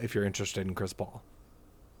now if you're interested in Chris Paul.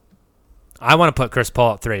 I want to put Chris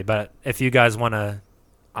Paul at 3, but if you guys want to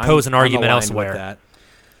pose an argument aligned elsewhere. with that.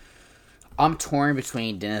 I'm torn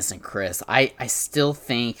between Dennis and Chris. I still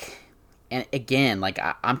think, and again, like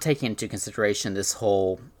I'm taking into consideration this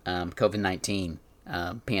whole COVID-19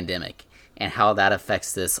 pandemic and how that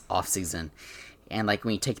affects this offseason. And like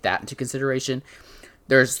when you take that into consideration,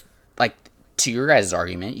 there's like, to your guys'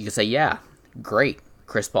 argument, you could say, yeah, great.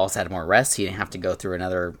 Chris Paul's had more rest. He didn't have to go through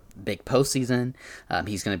another big postseason.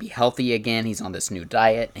 He's going to be healthy again. He's on this new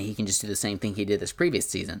diet, and he can just do the same thing he did this previous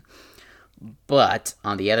season. But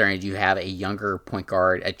on the other end, you have a younger point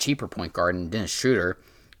guard, a cheaper point guard, and Dennis Schroeder,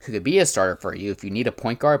 who could be a starter for you if you need a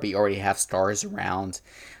point guard, but you already have stars around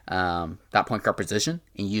that point guard position,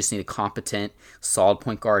 and you just need a competent, solid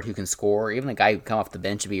point guard who can score, or even a guy who can come off the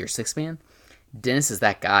bench and be your sixth man. Dennis is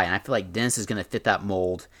that guy, and I feel like Dennis is going to fit that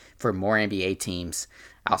mold for more NBA teams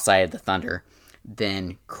outside of the Thunder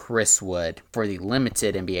than Chris would for the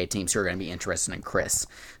limited NBA teams who are going to be interested in Chris.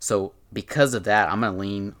 So because of that, I'm going to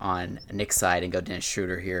lean on Nick's side and go Dennis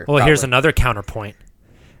Schroeder here. Well, here's another counterpoint.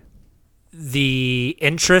 The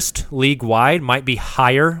interest league-wide might be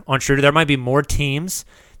higher on Schroeder. There might be more teams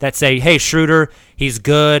that say, hey, Schroeder, he's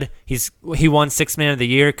good. He won Sixth Man of the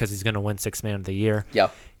Year because he's going to win Sixth Man of the Year.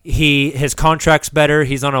 Yep. His contract's better.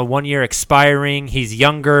 He's on a 1 year expiring. He's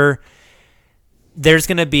younger. There's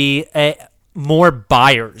going to be more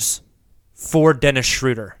buyers for Dennis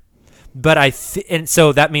Schroeder. But and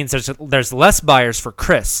so that means there's less buyers for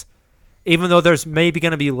Chris. Even though there's maybe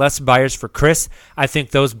going to be less buyers for Chris, I think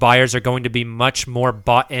those buyers are going to be much more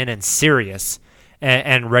bought in and serious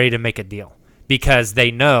and ready to make a deal because they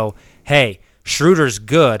know, hey, Schroeder's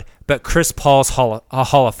good, but Chris Paul's a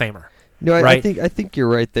Hall of Famer. No, right? I think you're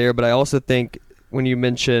right there, but I also think when you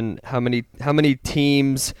mention how many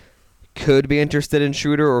teams could be interested in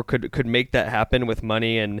Schroeder or could make that happen with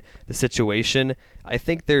money and the situation, I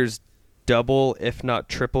think there's double, if not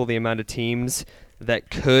triple, the amount of teams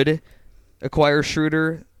that could acquire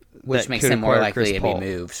Schroeder, which makes him more likely to be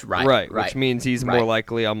moved. Right. Which means he's more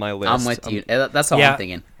likely on my list. I'm with you. That's all I'm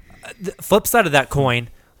thinking. The flip side of that coin,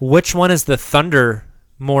 which one is the Thunder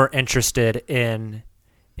more interested in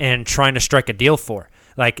trying to strike a deal for?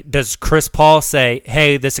 Like, does Chris Paul say,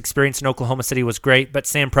 hey, this experience in Oklahoma City was great, but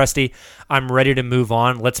Sam Presti, I'm ready to move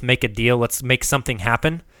on. Let's make a deal. Let's make something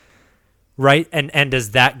happen. Right? And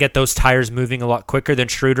does that get those tires moving a lot quicker than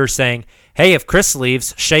Schroeder saying, hey, if Chris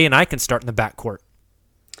leaves, Shea and I can start in the backcourt?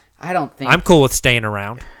 I'm cool with staying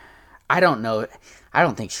around. I don't know. I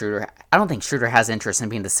don't think Schroeder has interest in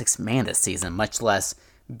being the sixth man this season, much less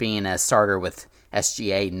being a starter with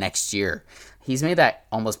SGA next year. He's made that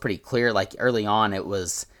almost pretty clear. Like early on, it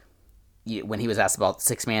was when he was asked about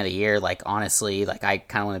sixth man of the year. Like honestly, like I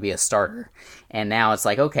kind of want to be a starter. And now it's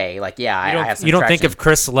like okay, like yeah, I have some. You don't traction. think if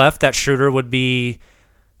Chris left that Schroeder would be,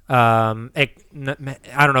 I don't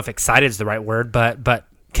know if excited is the right word, but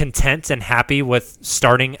content and happy with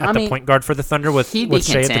starting at the point guard for the Thunder with Shea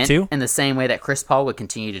at the 2? In the same way that Chris Paul would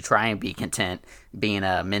continue to try and be content being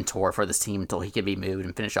a mentor for this team until he could be moved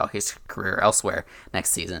and finish out his career elsewhere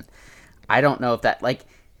next season. I don't know if that, like,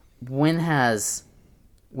 when has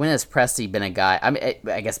Presti been a guy? I mean,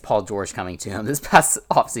 I guess Paul George coming to him this past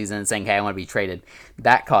offseason and saying, "Hey, I want to be traded."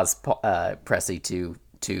 That caused Presti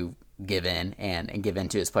to give in and give in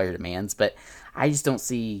to his player demands. But I just don't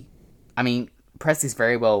see. I mean, Presti's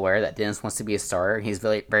very well aware that Dennis wants to be a starter. He's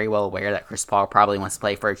very, very well aware that Chris Paul probably wants to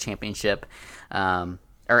play for a championship or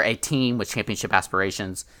a team with championship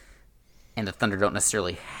aspirations. And the Thunder don't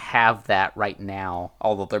necessarily have that right now,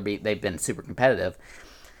 although they've been super competitive.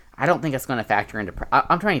 I don't think it's going to factor into.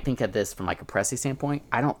 I'm trying to think of this from like a Presti standpoint.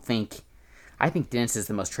 I think Dennis is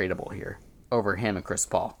the most tradable here over him and Chris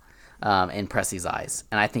Paul in Presti's eyes,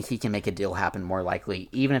 and I think he can make a deal happen more likely,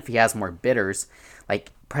 even if he has more bidders.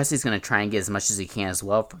 Like Presti's going to try and get as much as he can as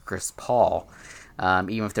well for Chris Paul,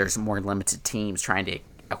 even if there's more limited teams trying to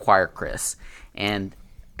acquire Chris. And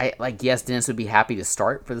yes, Dennis would be happy to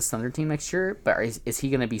start for the Thunder team next year, but is he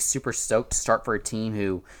going to be super stoked to start for a team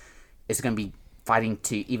who is going to be fighting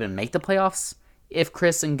to even make the playoffs if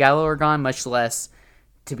Chris and Gallo are gone, much less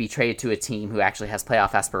to be traded to a team who actually has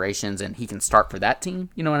playoff aspirations and he can start for that team?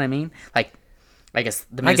 You know what I mean? Like, I guess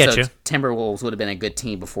the Minnesota Timberwolves would have been a good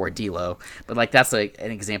team before D'Lo, but like that's an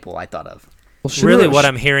example I thought of. Well, really, what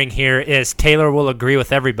I'm hearing here is Taylor will agree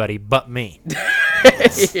with everybody but me.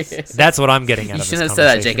 That's what I'm getting out of this conversation. You shouldn't have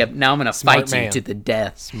said that, Jacob. Now I'm going to fight you to the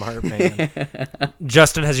death. Smart man.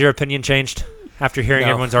 Justin, has your opinion changed after hearing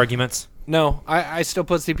everyone's arguments? No, I still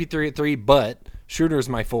put CP3 at 3, but Schroeder's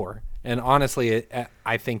my 4. And honestly,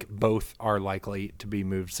 I think both are likely to be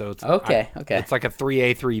moved. So it's okay. It's like a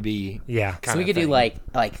 3A, 3B. Yeah. So we could do like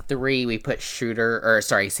 3, we put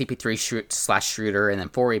CP3 / Schroeder, and then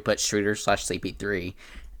 4 we put Schroeder / CP3,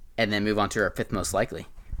 and then move on to our 5th most likely.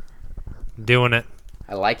 Doing it.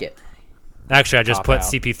 I like it. Actually, I just put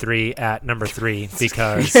CP3 at number 3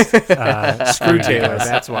 because screw Taylor.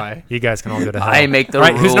 That's why. You guys can all go to hell. I make the rules.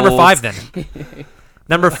 All right, who's number 5 then?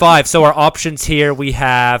 Number 5. So our options here, we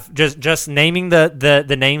have just naming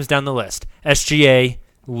the names down the list: SGA,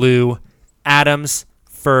 Lou, Adams,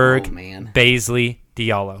 Ferg, Baisley,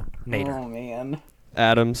 Diallo, Nader. Oh man.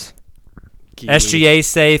 Adams. SGA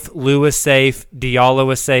safe, Lou is safe,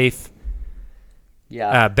 Diallo is safe.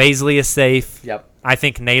 Yeah. Baisley is safe. Yep. I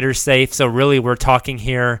think Nader's safe. So really, we're talking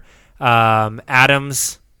here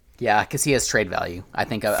Adams. Yeah, because he has trade value. I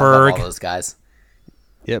think of Ferg. all those guys.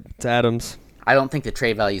 Yep, it's Adams. I don't think the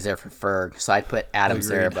trade value is there for Ferg, so I'd put Adams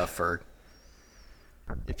there above Ferg.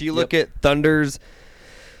 If you look at Thunder's,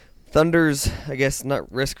 I guess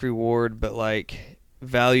not risk reward, but like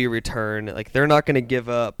value return, like they're not going to give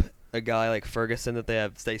up a guy like Ferguson that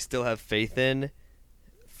they still have faith in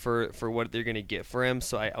for what they're going to get for him.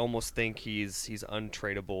 So I almost think he's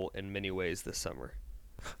untradeable in many ways this summer.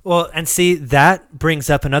 Well, and see, that brings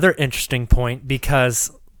up another interesting point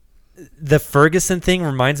because the Ferguson thing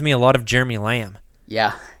reminds me a lot of Jeremy Lamb.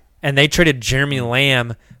 Yeah. And they traded Jeremy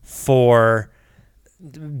Lamb for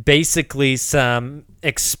basically some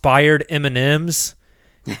expired M&Ms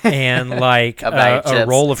and like a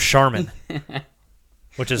roll of Charmin.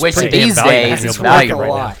 Which pretty these days is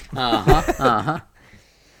valuable. Right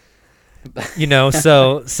You know,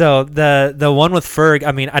 so the one with Ferg,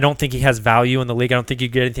 I mean, I don't think he has value in the league. I don't think you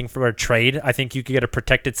get anything for a trade. I think you could get a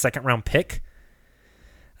protected second-round pick.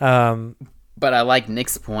 But I like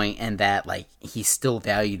Nick's point in that like he's still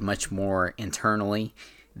valued much more internally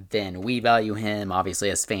than we value him, obviously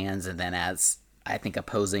as fans, and then as I think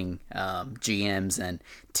opposing GMs and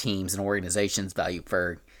teams and organizations value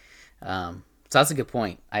Ferg. So that's a good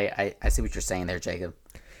point. I see what you're saying there, Jacob.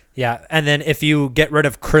 Yeah, and then if you get rid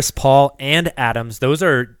of Chris Paul and Adams, those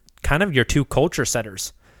are kind of your two culture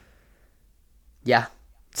setters. Yeah.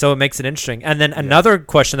 So it makes it interesting. And then another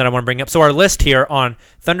question that I want to bring up. So our list here on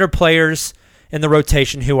Thunder players in the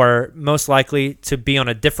rotation who are most likely to be on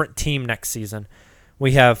a different team next season.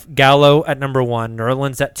 We have Gallo at number 1,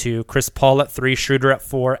 Nerlens at 2, Chris Paul at 3, Schroeder at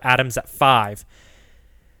 4, Adams at 5.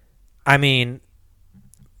 I mean,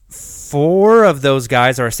 4 of those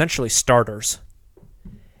guys are essentially starters.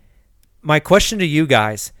 My question to you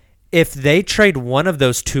guys, if they trade one of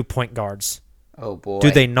those 2 point guards, oh boy,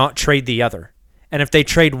 do they not trade the other? And if they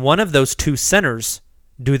trade one of those 2 centers,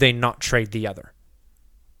 do they not trade the other?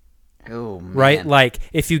 Oh, man. Right? Like,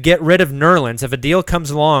 if you get rid of Nerlens, if a deal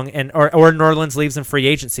comes along or Nerlens leaves in free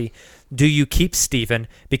agency, do you keep Steven?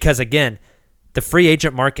 Because, again, the free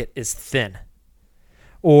agent market is thin.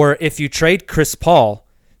 Or if you trade Chris Paul,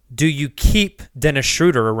 do you keep Dennis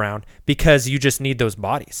Schroeder around because you just need those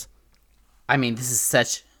bodies? I mean, this is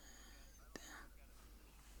such.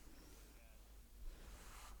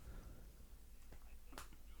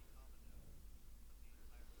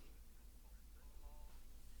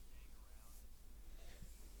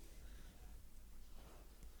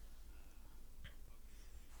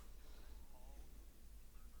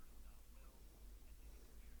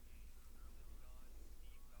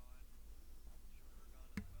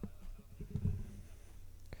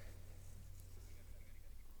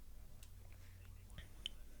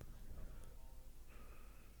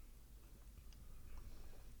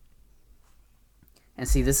 And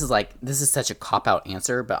see, this is such a cop out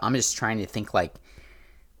answer, but I'm just trying to think like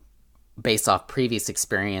based off previous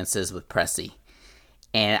experiences with Pressey.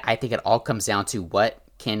 And I think it all comes down to what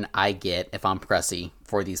can I get if I'm Pressey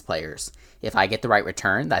for these players. If I get the right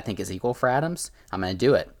return that I think is equal for Adams, I'm going to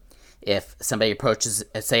do it. If somebody approaches,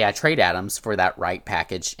 say I trade Adams for that right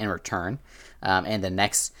package in return, and the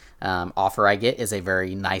next offer I get is a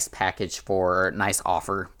very nice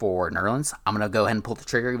offer for Nerlens, I'm going to go ahead and pull the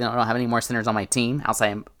trigger even though I don't have any more centers on my team.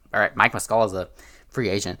 Outside, all right, Mike Muscala is a free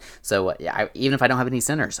agent. So even if I don't have any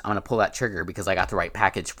centers, I'm going to pull that trigger because I got the right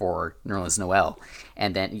package for Nerlens Noel.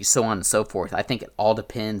 And then so on and so forth. I think it all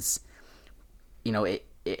depends.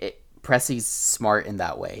 Pressey's smart in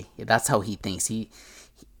that way. That's how he thinks.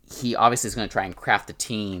 He obviously is going to try and craft a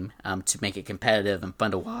team to make it competitive and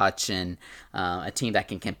fun to watch, and a team that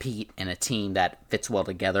can compete and a team that fits well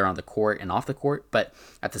together on the court and off the court. But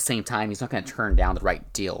at the same time, he's not going to turn down the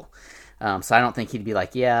right deal. So I don't think he'd be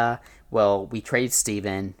like, yeah, well, we traded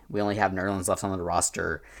Steven. We only have Nerlens left on the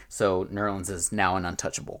roster. So Nerlens is now an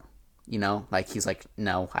untouchable. He's like,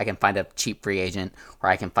 no, I can find a cheap free agent, or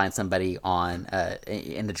I can find somebody on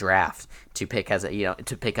in the draft to pick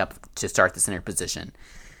to pick up to start the center position.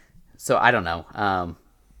 So I don't know.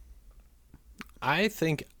 I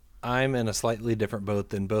think I'm in a slightly different boat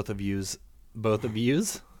than both of yous. Both of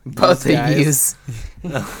yous?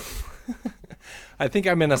 I think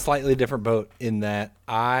I'm in a slightly different boat in that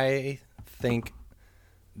I think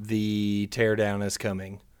the teardown is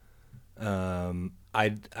coming.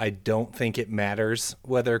 I don't think it matters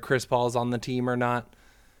whether Chris Paul's on the team or not.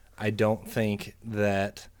 I don't think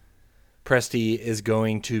that Presti is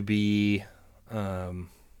going to be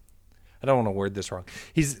I don't want to word this wrong.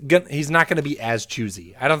 He's not going to be as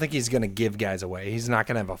choosy. I don't think he's going to give guys away. He's not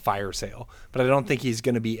going to have a fire sale. But I don't think he's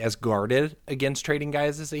going to be as guarded against trading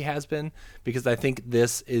guys as he has been, because I think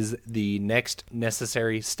this is the next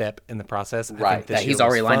necessary step in the process. Right, that he's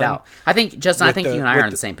already lined out. I think, Justin, I think you and I are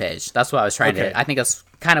on the same page. That's what I was trying to – I think that's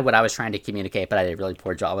kind of what I was trying to communicate, but I did a really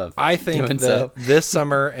poor job of I think that this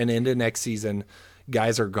summer and into next season,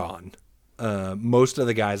 guys are gone. Most of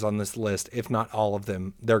the guys on this list, if not all of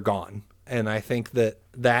them, they're gone. And I think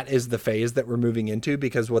that is the phase that we're moving into,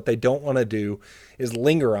 because what they don't want to do is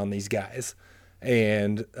linger on these guys.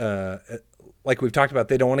 And like we've talked about,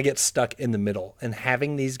 they don't want to get stuck in the middle. And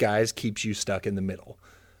having these guys keeps you stuck in the middle.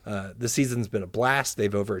 The season's been a blast. They've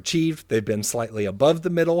overachieved. They've been slightly above the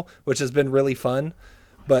middle, which has been really fun.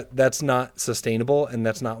 But that's not sustainable, and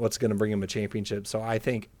that's not what's going to bring them a championship. So I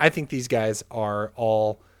think these guys are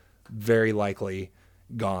all very likely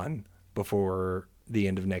gone before the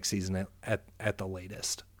end of next season at the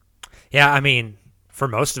latest. Yeah, I mean, for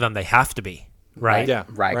most of them, they have to be, right? Yeah,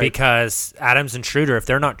 right. Because Adams and Schroeder, if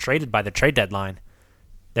they're not traded by the trade deadline,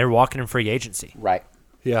 they're walking in free agency. Right.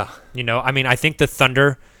 Yeah. I mean, I think the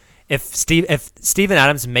Thunder, if Steven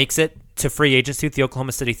Adams makes it to free agency with the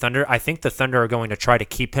Oklahoma City Thunder, I think the Thunder are going to try to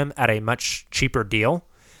keep him at a much cheaper deal,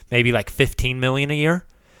 maybe like $15 million a year.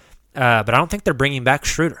 But I don't think they're bringing back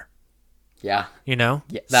Schroeder. Yeah. Yeah,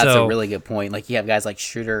 that's a really good point. Like, you have guys like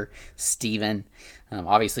Schroeder, Steven.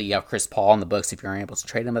 Obviously, you have Chris Paul in the books if you're able to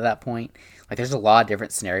trade him at that point. Like, there's a lot of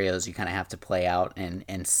different scenarios you kind of have to play out. And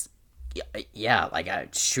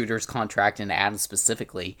like Schroeder's contract and Adams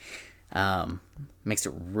specifically makes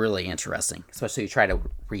it really interesting, especially if you try to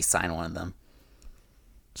re-sign one of them.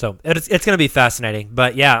 So it's going to be fascinating.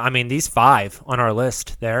 But, yeah, I mean, these 5 on our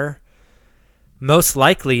list, they're most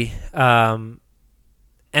likely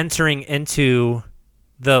entering into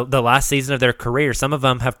the last season of their career. Some of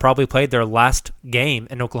them have probably played their last game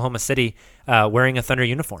in Oklahoma City wearing a Thunder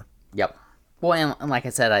uniform. Yep. Well, and like I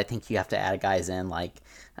said, I think you have to add guys in, like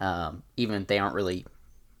even if they aren't really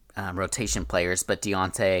rotation players, but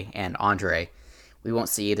Deontay and Andre, we won't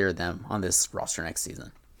see either of them on this roster next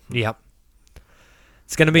season. Yep.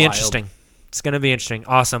 It's going to be interesting. It's going to be interesting.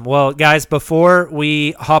 Awesome. Well, guys, before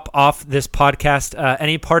we hop off this podcast,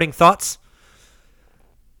 any parting thoughts?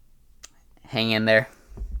 Hang in there.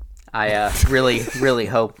 I really, really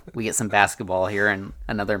hope we get some basketball here in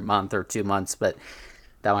another month or 2 months. But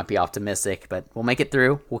That might be optimistic, but we'll make it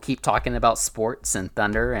through. We'll keep talking about sports and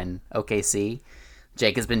Thunder and OKC.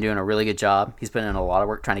 Jake has been doing a really good job. He's been in a lot of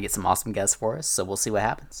work trying to get some awesome guests for us, so we'll see what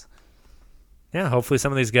happens. Yeah, hopefully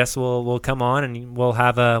some of these guests will come on and we'll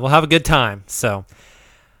have a good time. So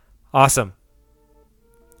awesome.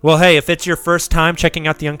 Well, hey, if it's your first time checking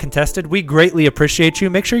out The Uncontested, we greatly appreciate you.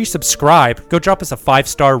 Make sure you subscribe. Go drop us a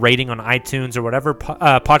 5-star rating on iTunes or whatever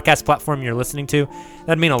podcast platform you're listening to.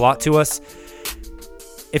 That'd mean a lot to us.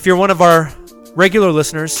 If you're one of our regular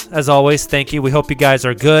listeners, as always, thank you. We hope you guys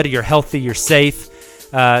are good, you're healthy, you're safe,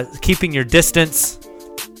 keeping your distance.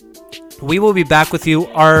 We will be back with you.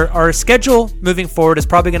 Our schedule moving forward is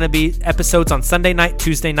probably going to be episodes on Sunday night,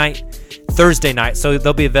 Tuesday night, Thursday night. So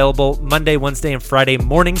they'll be available Monday, Wednesday, and Friday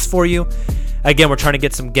mornings for you. Again, we're trying to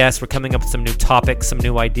get some guests. We're coming up with some new topics, some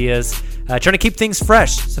new ideas, trying to keep things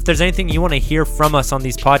fresh. So if there's anything you want to hear from us on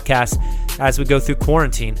these podcasts as we go through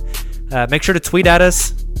quarantine, make sure to tweet at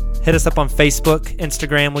us. Hit us up on Facebook,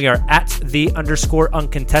 Instagram. We are at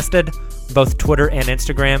 @_uncontested, both Twitter and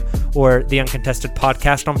Instagram, or The Uncontested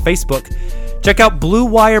Podcast on Facebook. Check out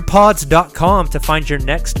BlueWirePods.com to find your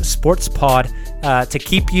next sports pod to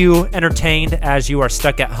keep you entertained as you are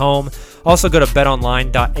stuck at home. Also go to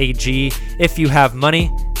betonline.ag. If you have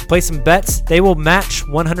money, play some bets. They will match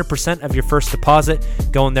 100% of your first deposit.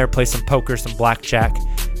 Go in there, play some poker, some blackjack,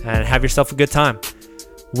 and have yourself a good time.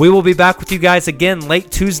 We will be back with you guys again late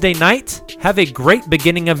Tuesday night. Have a great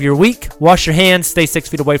beginning of your week. Wash your hands. Stay 6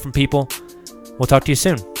 feet away from people. We'll talk to you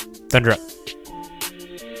soon. Thunder up.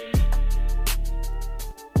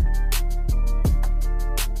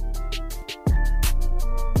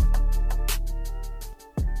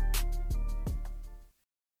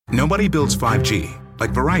 Nobody builds 5G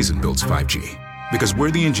like Verizon builds 5G, because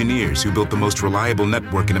we're the engineers who built the most reliable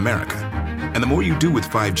network in America. And the more you do with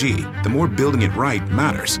 5G, the more building it right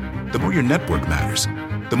matters. The more your network matters.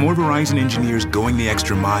 The more Verizon engineers going the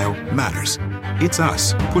extra mile matters. It's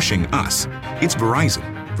us pushing us. It's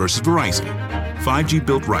Verizon versus Verizon. 5G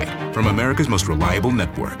built right from America's most reliable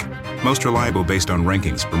network. Most reliable based on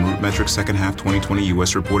rankings from RootMetrics second half 2020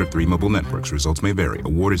 U.S. report of 3 mobile networks. Results may vary.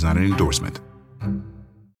 Award is not an endorsement.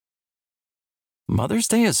 Mother's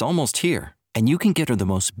Day is almost here, and you can get her the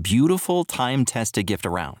most beautiful time-tested gift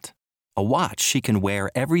around. A watch she can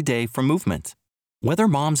wear every day from Movement. Whether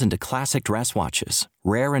mom's into classic dress watches,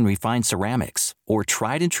 rare and refined ceramics, or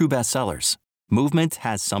tried and true bestsellers, Movement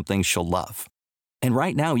has something she'll love. And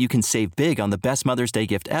right now you can save big on the best Mother's Day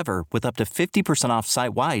gift ever with up to 50% off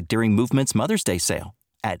site-wide during Movement's Mother's Day sale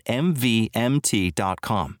at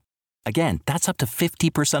MVMT.com. Again, that's up to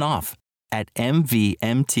 50% off at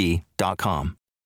MVMT.com.